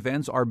 These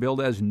events are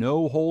billed as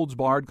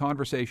no-holds-barred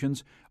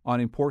conversations on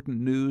important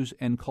news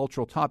and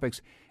cultural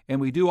topics, and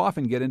we do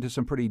often get into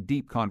some pretty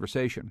deep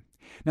conversation.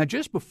 Now,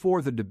 just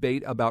before the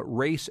debate about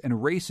race and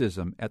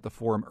racism at the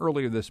Forum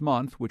earlier this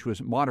month, which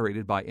was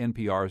moderated by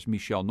NPR's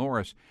Michelle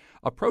Norris,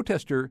 a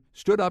protester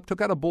stood up,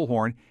 took out a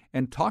bullhorn,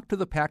 and talked to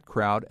the packed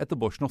crowd at the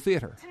Bushnell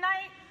Theater.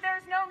 Tonight,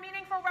 there's no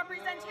meaningful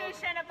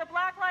representation of the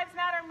Black Lives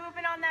Matter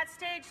movement on that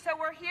stage, so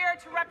we're here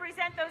to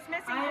represent those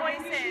missing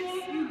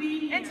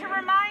voices. And to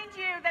remind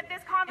you that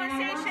this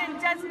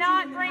conversation does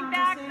not bring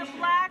back the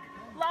Black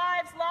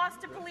lives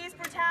lost to police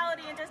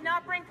brutality and does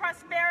not bring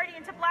prosperity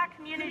into Black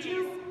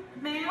communities.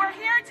 We're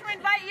here to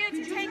invite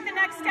you to take the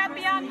next step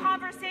beyond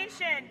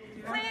conversation.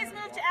 Please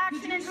move to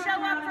action and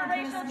show up for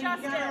racial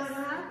justice.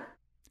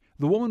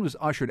 The woman was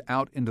ushered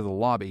out into the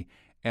lobby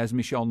as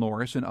Michelle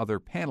Norris and other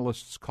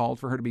panelists called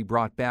for her to be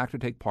brought back to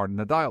take part in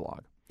the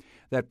dialogue.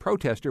 That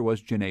protester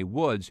was Janae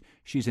Woods.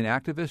 She's an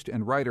activist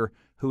and writer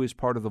who is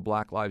part of the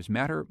Black Lives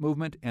Matter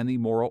movement and the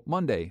Moral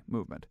Monday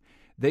movement.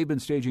 They've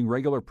been staging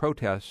regular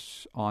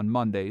protests on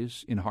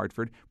Mondays in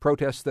Hartford,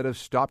 protests that have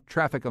stopped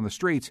traffic on the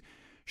streets.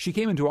 She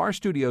came into our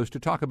studios to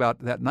talk about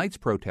that night's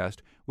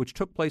protest, which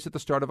took place at the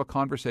start of a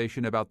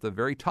conversation about the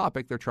very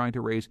topic they're trying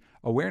to raise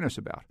awareness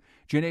about.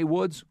 Janae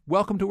Woods,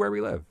 welcome to Where We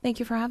Live. Thank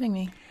you for having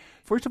me.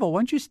 First of all, why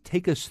don't you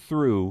take us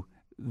through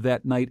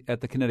that night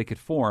at the Connecticut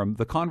Forum?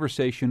 The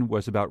conversation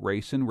was about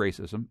race and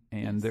racism,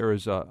 and there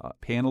was a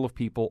panel of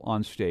people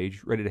on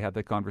stage ready to have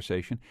that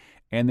conversation,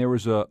 and there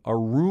was a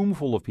room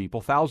full of people,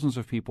 thousands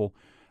of people,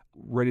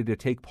 ready to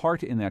take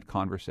part in that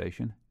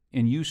conversation,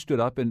 and you stood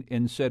up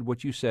and said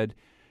what you said.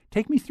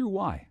 Take me through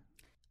why.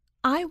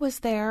 I was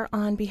there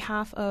on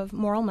behalf of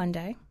Moral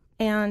Monday,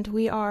 and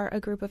we are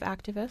a group of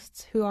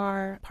activists who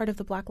are part of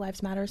the Black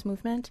Lives Matters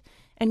movement,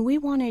 and we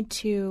wanted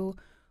to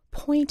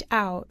point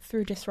out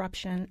through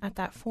disruption at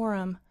that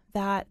forum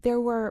that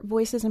there were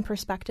voices and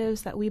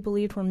perspectives that we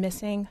believed were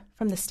missing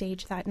from the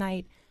stage that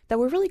night that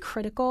were really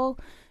critical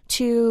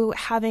to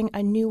having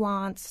a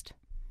nuanced,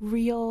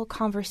 real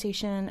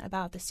conversation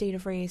about the state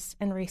of race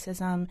and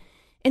racism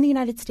in the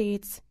United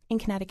States, in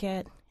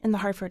Connecticut, in the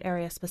Hartford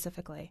area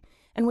specifically.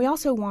 And we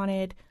also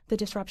wanted the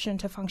disruption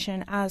to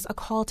function as a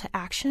call to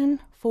action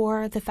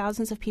for the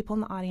thousands of people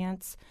in the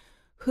audience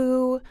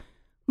who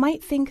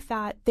might think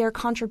that their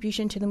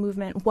contribution to the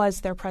movement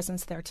was their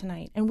presence there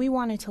tonight. And we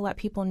wanted to let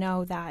people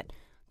know that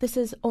this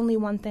is only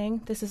one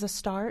thing. This is a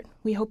start.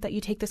 We hope that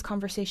you take this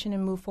conversation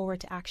and move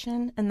forward to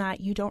action, and that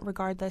you don't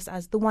regard this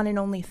as the one and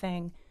only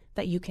thing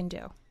that you can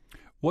do.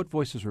 What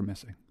voices were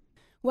missing?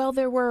 Well,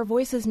 there were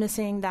voices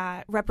missing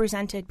that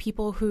represented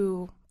people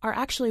who are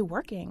actually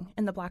working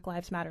in the Black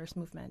Lives Matters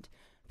movement,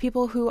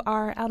 people who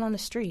are out on the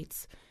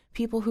streets,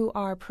 people who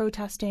are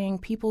protesting,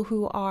 people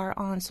who are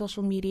on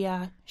social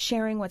media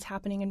sharing what's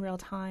happening in real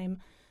time,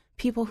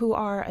 people who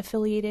are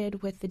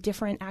affiliated with the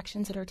different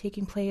actions that are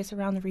taking place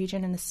around the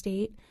region and the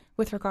state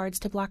with regards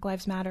to Black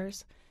Lives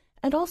Matters.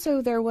 And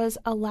also there was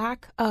a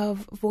lack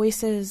of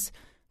voices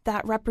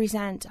that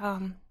represent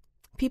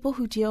people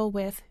who deal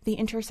with the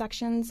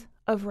intersections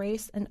of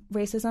race and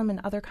racism and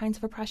other kinds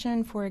of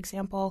oppression. For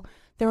example,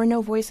 there were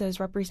no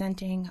voices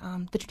representing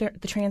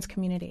the trans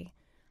community.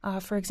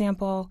 For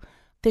example,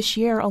 this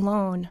year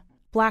alone,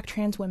 Black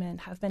trans women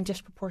have been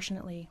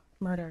disproportionately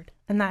murdered,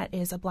 and that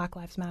is a Black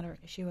Lives Matter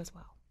issue as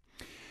well.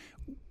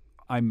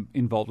 I'm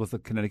involved with the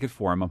Connecticut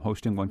Forum. I'm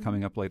hosting one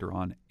coming up later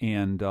on,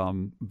 and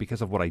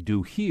because of what I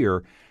do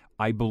here,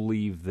 I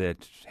believe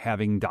that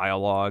having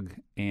dialogue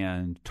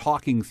and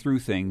talking through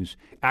things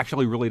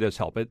actually really does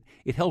help.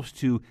 It helps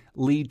to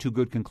lead to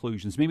good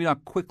conclusions. Maybe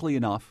not quickly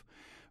enough,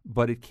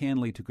 but it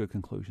can lead to good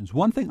conclusions.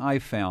 One thing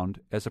I've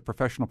found as a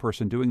professional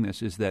person doing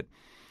this is that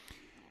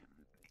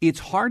it's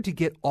hard to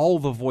get all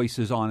the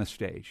voices on a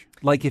stage.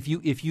 Like if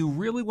you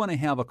really want to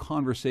have a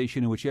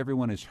conversation in which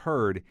everyone is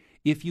heard,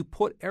 if you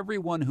put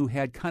everyone who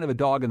had kind of a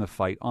dog in the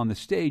fight on the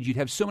stage, you'd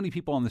have so many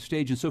people on the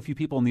stage and so few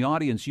people in the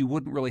audience, you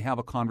wouldn't really have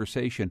a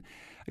conversation.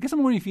 I guess I'm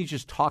wondering if you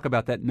just talk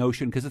about that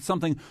notion, because it's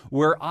something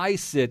where I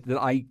sit that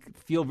I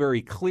feel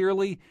very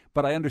clearly,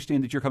 but I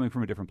understand that you're coming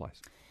from a different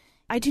place.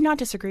 I do not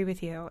disagree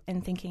with you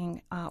in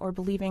thinking or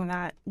believing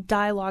that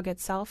dialogue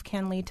itself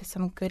can lead to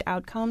some good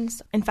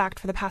outcomes. In fact,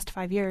 for the past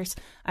 5 years,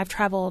 I've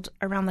traveled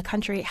around the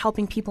country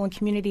helping people in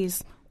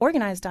communities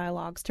organize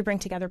dialogues to bring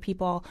together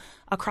people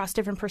across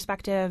different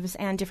perspectives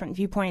and different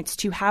viewpoints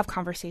to have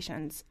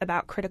conversations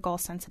about critical,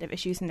 sensitive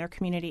issues in their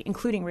community,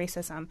 including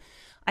racism.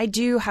 I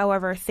do,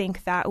 however,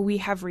 think that we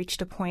have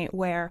reached a point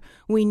where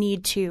we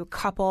need to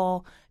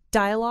couple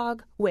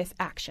dialogue with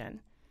action.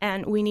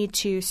 And we need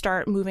to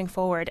start moving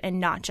forward and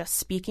not just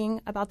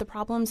speaking about the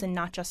problems and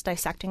not just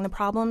dissecting the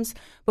problems,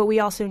 but we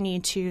also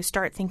need to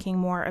start thinking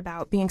more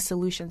about being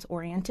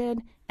solutions-oriented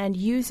and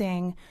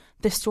using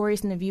the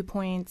stories and the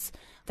viewpoints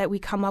that we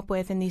come up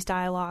with in these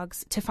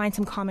dialogues to find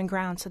some common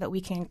ground so that we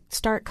can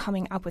start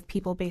coming up with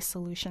people-based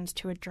solutions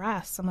to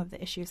address some of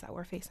the issues that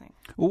we're facing.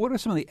 Well, what are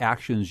some of the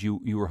actions you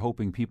were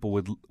hoping people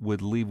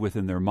would leave with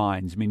in their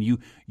minds? I mean,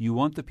 you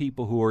want the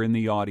people who are in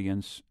the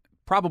audience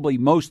probably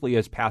mostly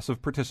as passive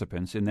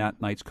participants in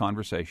that night's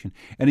conversation.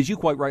 And as you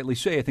quite rightly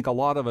say, I think a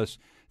lot of us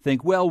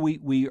think, well,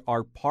 we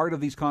are part of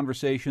these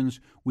conversations.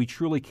 We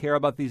truly care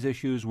about these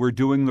issues. We're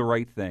doing the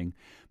right thing.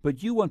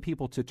 But you want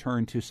people to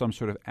turn to some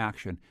sort of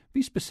action.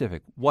 Be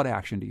specific. What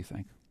action do you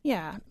think?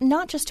 Yeah,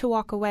 not just to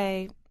walk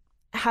away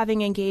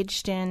having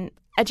engaged in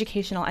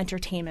educational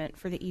entertainment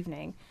for the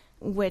evening,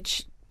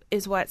 which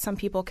is what some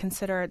people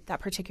consider that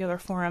particular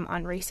forum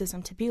on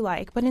racism to be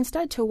like, but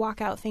instead to walk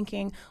out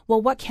thinking,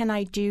 well, what can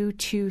I do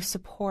to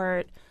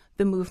support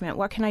the movement?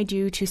 What can I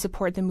do to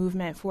support the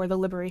movement for the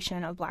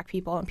liberation of Black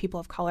people and people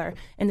of color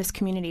in this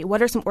community?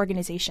 What are some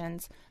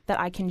organizations that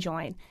I can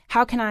join?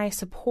 How can I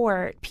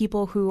support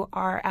people who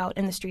are out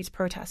in the streets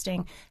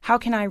protesting? How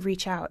can I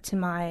reach out to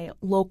my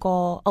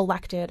local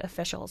elected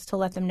officials to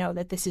let them know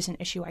that this is an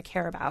issue I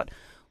care about?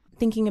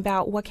 Thinking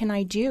about what can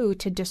I do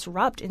to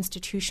disrupt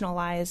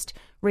institutionalized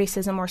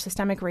racism or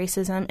systemic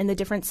racism in the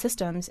different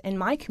systems in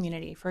my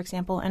community, for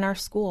example, in our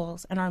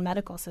schools and our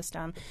medical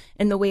system,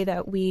 in the way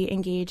that we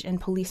engage in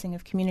policing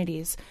of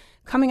communities.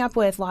 Coming up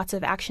with lots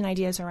of action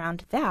ideas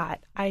around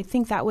that, I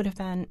think that would have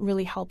been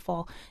really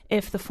helpful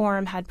if the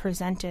forum had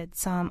presented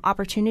some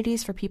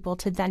opportunities for people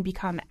to then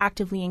become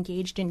actively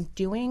engaged in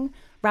doing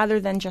rather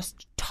than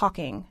just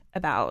talking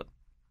about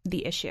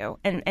the issue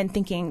and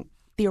thinking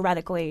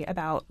theoretically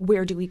about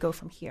where do we go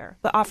from here,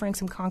 but offering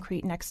some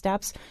concrete next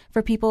steps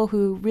for people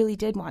who really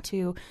did want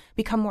to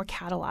become more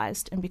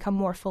catalyzed and become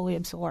more fully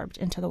absorbed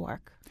into the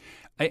work.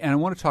 And I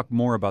want to talk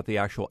more about the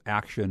actual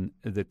action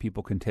that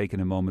people can take in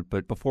a moment,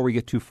 but before we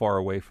get too far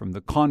away from the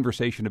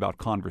conversation about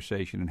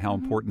conversation and how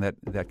important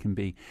that can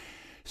be,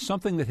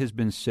 something that has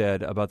been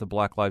said about the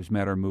Black Lives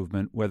Matter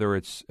movement, whether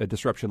it's a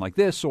disruption like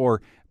this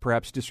or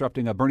perhaps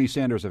disrupting a Bernie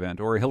Sanders event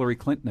or a Hillary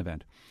Clinton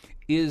event,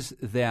 is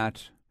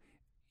that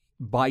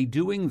by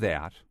doing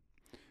that,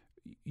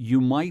 you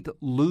might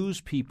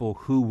lose people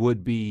who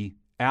would be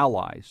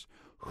allies,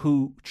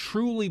 who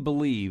truly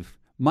believe,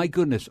 my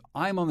goodness,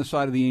 I'm on the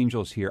side of the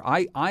angels here.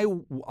 I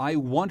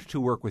want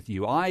to work with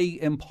you. I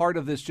am part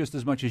of this just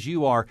as much as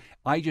you are.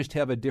 I just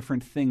have a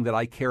different thing that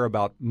I care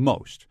about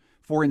most.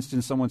 For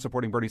instance, someone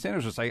supporting Bernie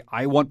Sanders would say,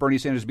 I want Bernie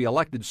Sanders to be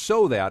elected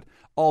so that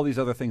all these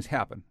other things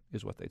happen,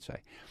 is what they'd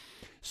say.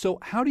 So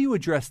how do you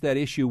address that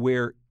issue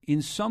where,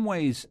 in some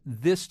ways,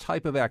 this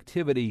type of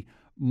activity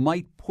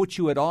might put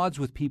you at odds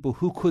with people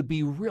who could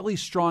be really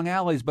strong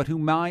allies, but who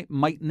might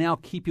now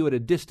keep you at a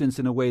distance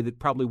in a way that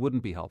probably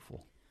wouldn't be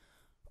helpful?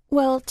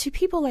 Well, to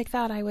people like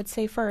that, I would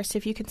say first,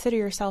 if you consider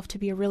yourself to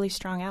be a really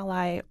strong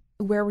ally,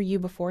 where were you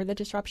before the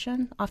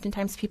disruption?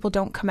 Oftentimes people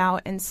don't come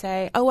out and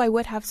say, oh, I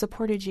would have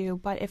supported you,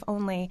 but if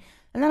only.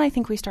 And then I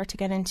think we start to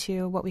get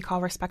into what we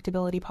call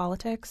respectability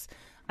politics.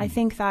 I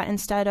think that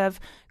instead of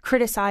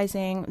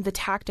criticizing the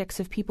tactics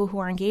of people who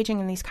are engaging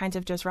in these kinds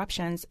of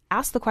disruptions,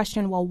 ask the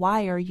question, well,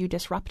 why are you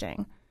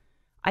disrupting?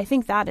 I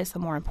think that is the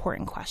more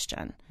important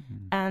question.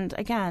 Mm-hmm. And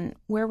again,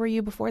 where were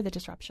you before the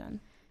disruption?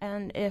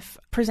 And if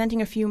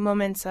presenting a few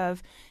moments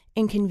of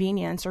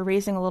inconvenience or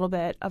raising a little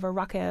bit of a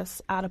ruckus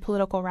at a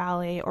political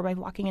rally or by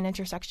blocking an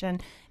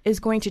intersection is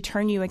going to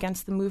turn you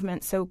against the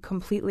movement so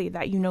completely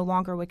that you no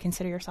longer would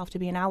consider yourself to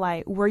be an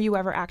ally, were you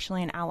ever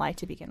actually an ally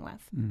to begin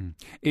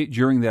with?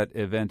 During that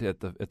event at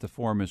the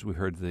forum, as we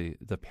heard the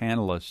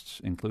panelists,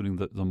 including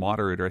the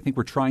moderator, I think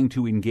were trying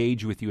to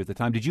engage with you at the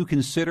time. Did you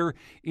consider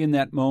in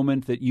that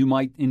moment that you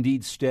might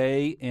indeed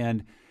stay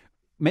and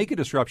make a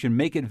disruption,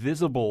 make it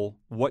visible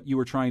what you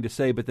were trying to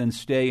say, but then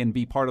stay and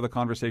be part of the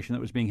conversation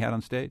that was being had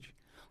on stage?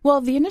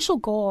 Well, the initial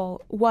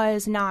goal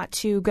was not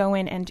to go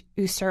in and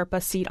usurp a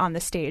seat on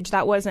the stage.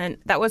 That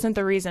wasn't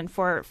the reason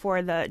for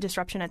the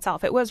disruption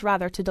itself. It was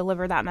rather to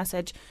deliver that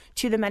message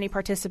to the many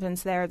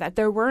participants there that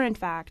there were, in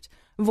fact,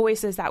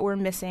 voices that were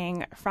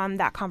missing from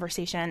that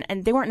conversation.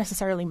 And they weren't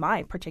necessarily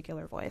my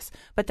particular voice,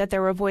 but that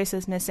there were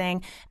voices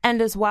missing.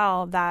 And as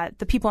well, that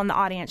the people in the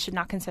audience should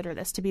not consider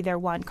this to be their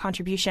one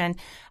contribution.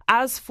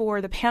 As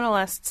for the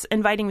panelists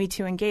inviting me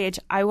to engage,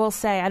 I will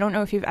say, I don't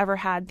know if you've ever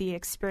had the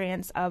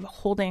experience of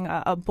holding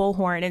a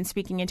bullhorn and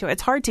speaking into it.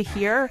 It's hard to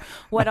hear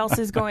what else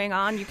is going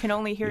on. You can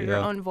only hear your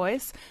own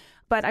voice.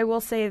 But I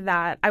will say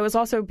that I was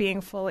also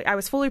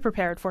fully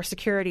prepared for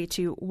security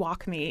to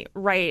walk me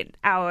right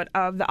out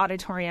of the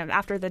auditorium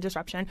after the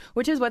disruption,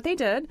 which is what they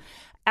did.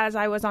 As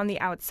I was on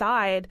the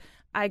outside,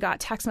 I got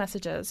text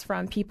messages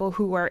from people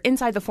who were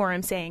inside the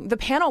forum saying, the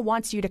panel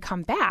wants you to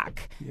come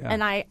back. Yeah.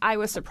 And I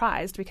was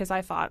surprised because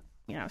I thought,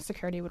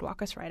 security would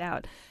walk us right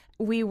out.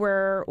 We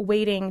were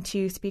waiting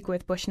to speak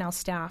with Bushnell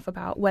staff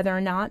about whether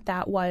or not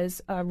that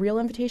was a real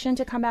invitation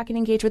to come back and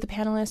engage with the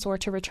panelists or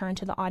to return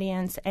to the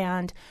audience.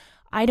 And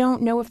I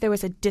don't know if there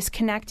was a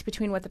disconnect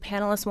between what the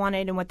panelists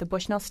wanted and what the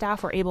Bushnell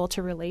staff were able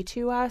to relay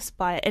to us,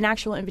 but an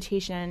actual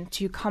invitation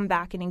to come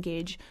back and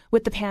engage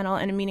with the panel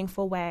in a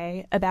meaningful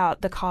way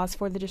about the cause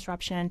for the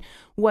disruption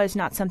was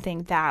not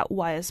something that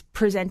was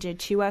presented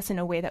to us in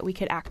a way that we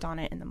could act on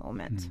it in the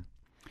moment. Mm-hmm.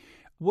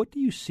 What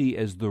do you see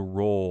as the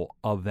role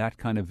of that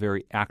kind of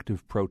very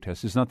active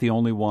protest? It's not the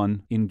only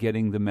one in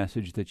getting the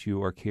message that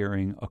you are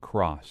carrying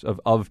across,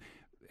 of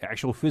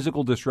actual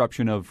physical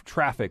disruption of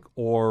traffic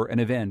or an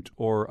event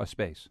or a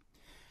space.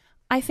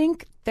 I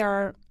think there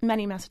are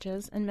many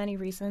messages and many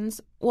reasons.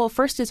 Well,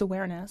 first is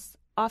awareness.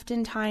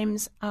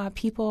 Oftentimes,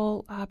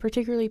 people,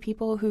 particularly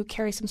people who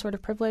carry some sort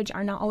of privilege,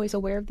 are not always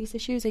aware of these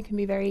issues. It can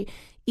be very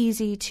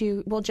easy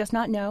to, just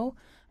not know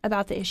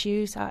about the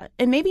issues,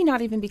 and maybe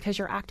not even because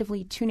you're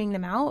actively tuning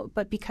them out,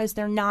 but because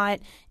they're not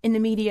in the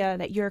media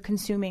that you're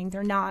consuming.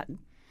 They're not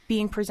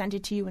being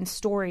presented to you in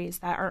stories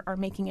that are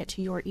making it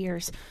to your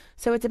ears.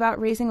 So it's about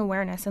raising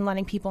awareness and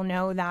letting people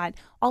know that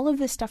all of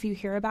this stuff you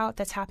hear about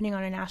that's happening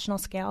on a national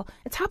scale,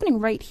 it's happening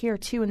right here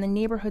too in the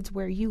neighborhoods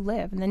where you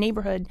live, in the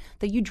neighborhood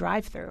that you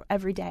drive through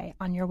every day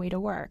on your way to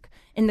work,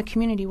 in the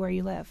community where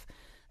you live.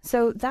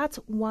 So that's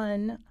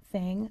one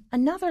thing.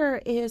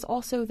 Another is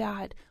also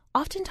that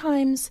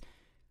oftentimes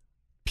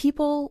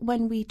people,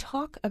 when we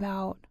talk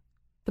about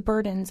the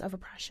burdens of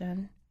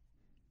oppression,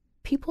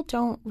 people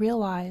don't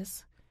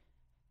realize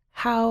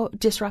how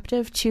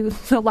disruptive to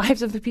the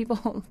lives of the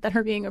people that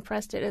are being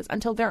oppressed it is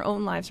until their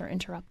own lives are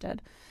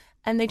interrupted.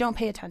 And they don't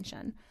pay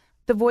attention.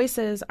 The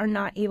voices are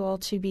not able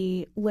to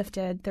be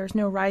lifted. There's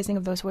no rising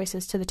of those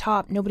voices to the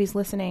top. Nobody's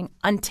listening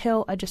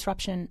until a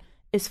disruption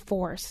is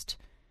forced.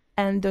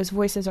 And those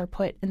voices are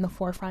put in the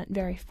forefront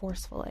very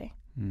forcefully.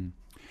 Mm.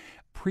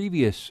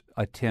 Previous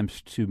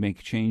attempts to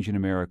make change in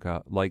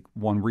America, like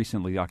one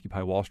recently, the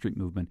Occupy Wall Street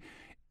movement,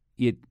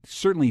 it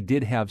certainly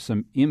did have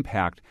some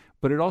impact,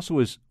 but it also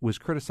was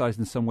criticized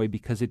in some way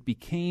because it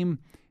became,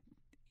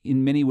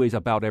 in many ways,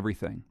 about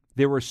everything.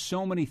 There were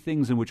so many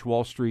things in which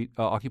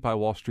Occupy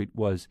Wall Street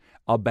was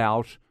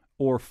about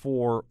or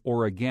for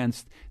or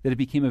against that it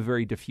became a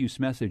very diffuse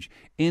message.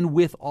 And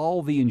with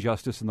all the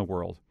injustice in the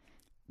world,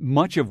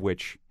 much of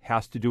which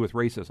has to do with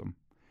racism.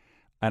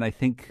 And I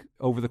think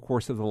over the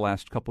course of the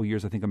last couple of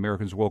years, I think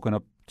Americans woken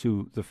up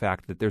to the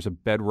fact that there's a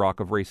bedrock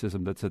of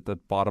racism that's at the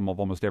bottom of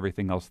almost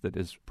everything else that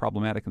is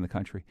problematic in the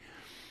country.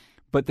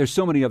 But there's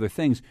so many other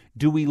things.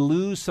 Do we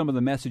lose some of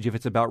the message if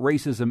it's about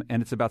racism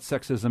and it's about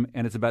sexism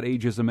and it's about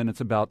ageism and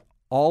it's about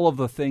all of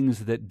the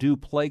things that do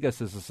plague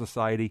us as a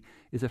society?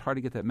 Is it hard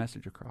to get that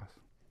message across?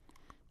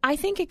 I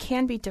think it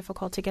can be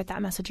difficult to get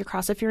that message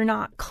across if you're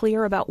not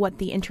clear about what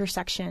the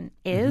intersection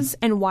is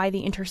and why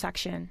the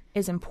intersection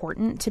is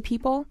important to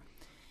people.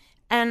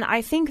 And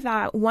I think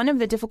that one of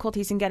the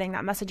difficulties in getting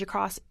that message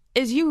across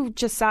is you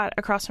just sat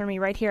across from me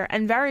right here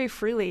and very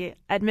freely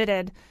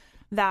admitted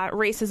that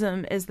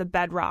racism is the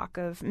bedrock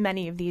of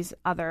many of these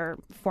other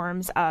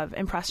forms of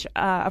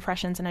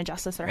oppressions and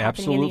injustice that are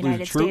happening in the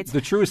United States. The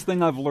truest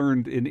thing I've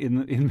learned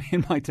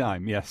in my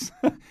time, yes.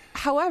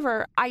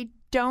 However, I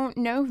don't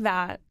know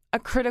that a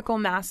critical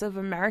mass of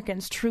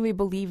Americans truly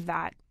believe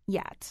that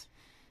yet.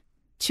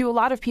 To a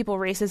lot of people,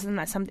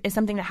 racism is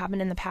something that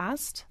happened in the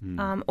past,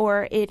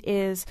 or it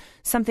is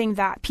something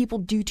that people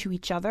do to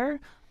each other.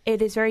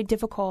 It is very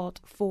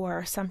difficult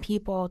for some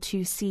people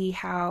to see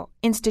how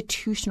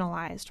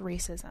institutionalized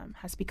racism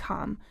has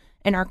become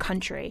in our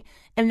country.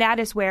 And that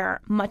is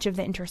where much of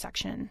the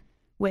intersection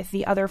with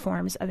the other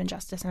forms of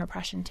injustice and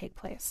oppression take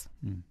place.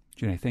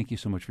 Janae, thank you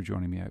so much for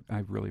joining me. I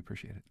really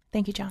appreciate it.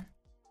 Thank you, John.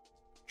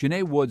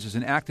 Janae Woods is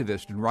an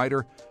activist and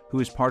writer who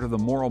is part of the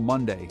Moral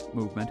Monday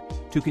movement.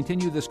 To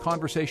continue this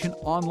conversation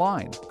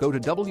online, go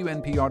to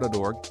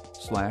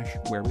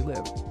WNPR.org/Where We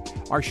Live.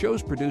 Our show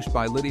is produced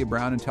by Lydia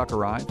Brown and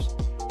Tucker Ives.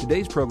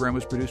 Today's program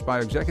was produced by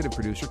our executive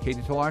producer,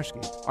 Katie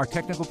Tolarski. Our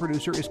technical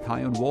producer is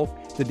Kyun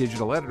Wolf. The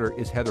digital editor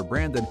is Heather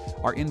Brandon.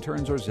 Our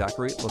interns are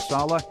Zachary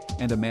Lasala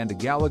and Amanda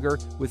Gallagher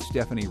with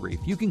Stephanie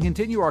Reif. You can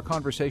continue our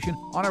conversation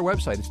on our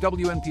website. It's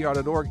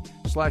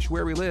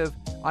WNPR.org/Where We Live.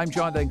 I'm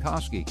John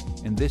Dankosky,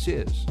 and this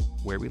is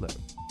Where We Live.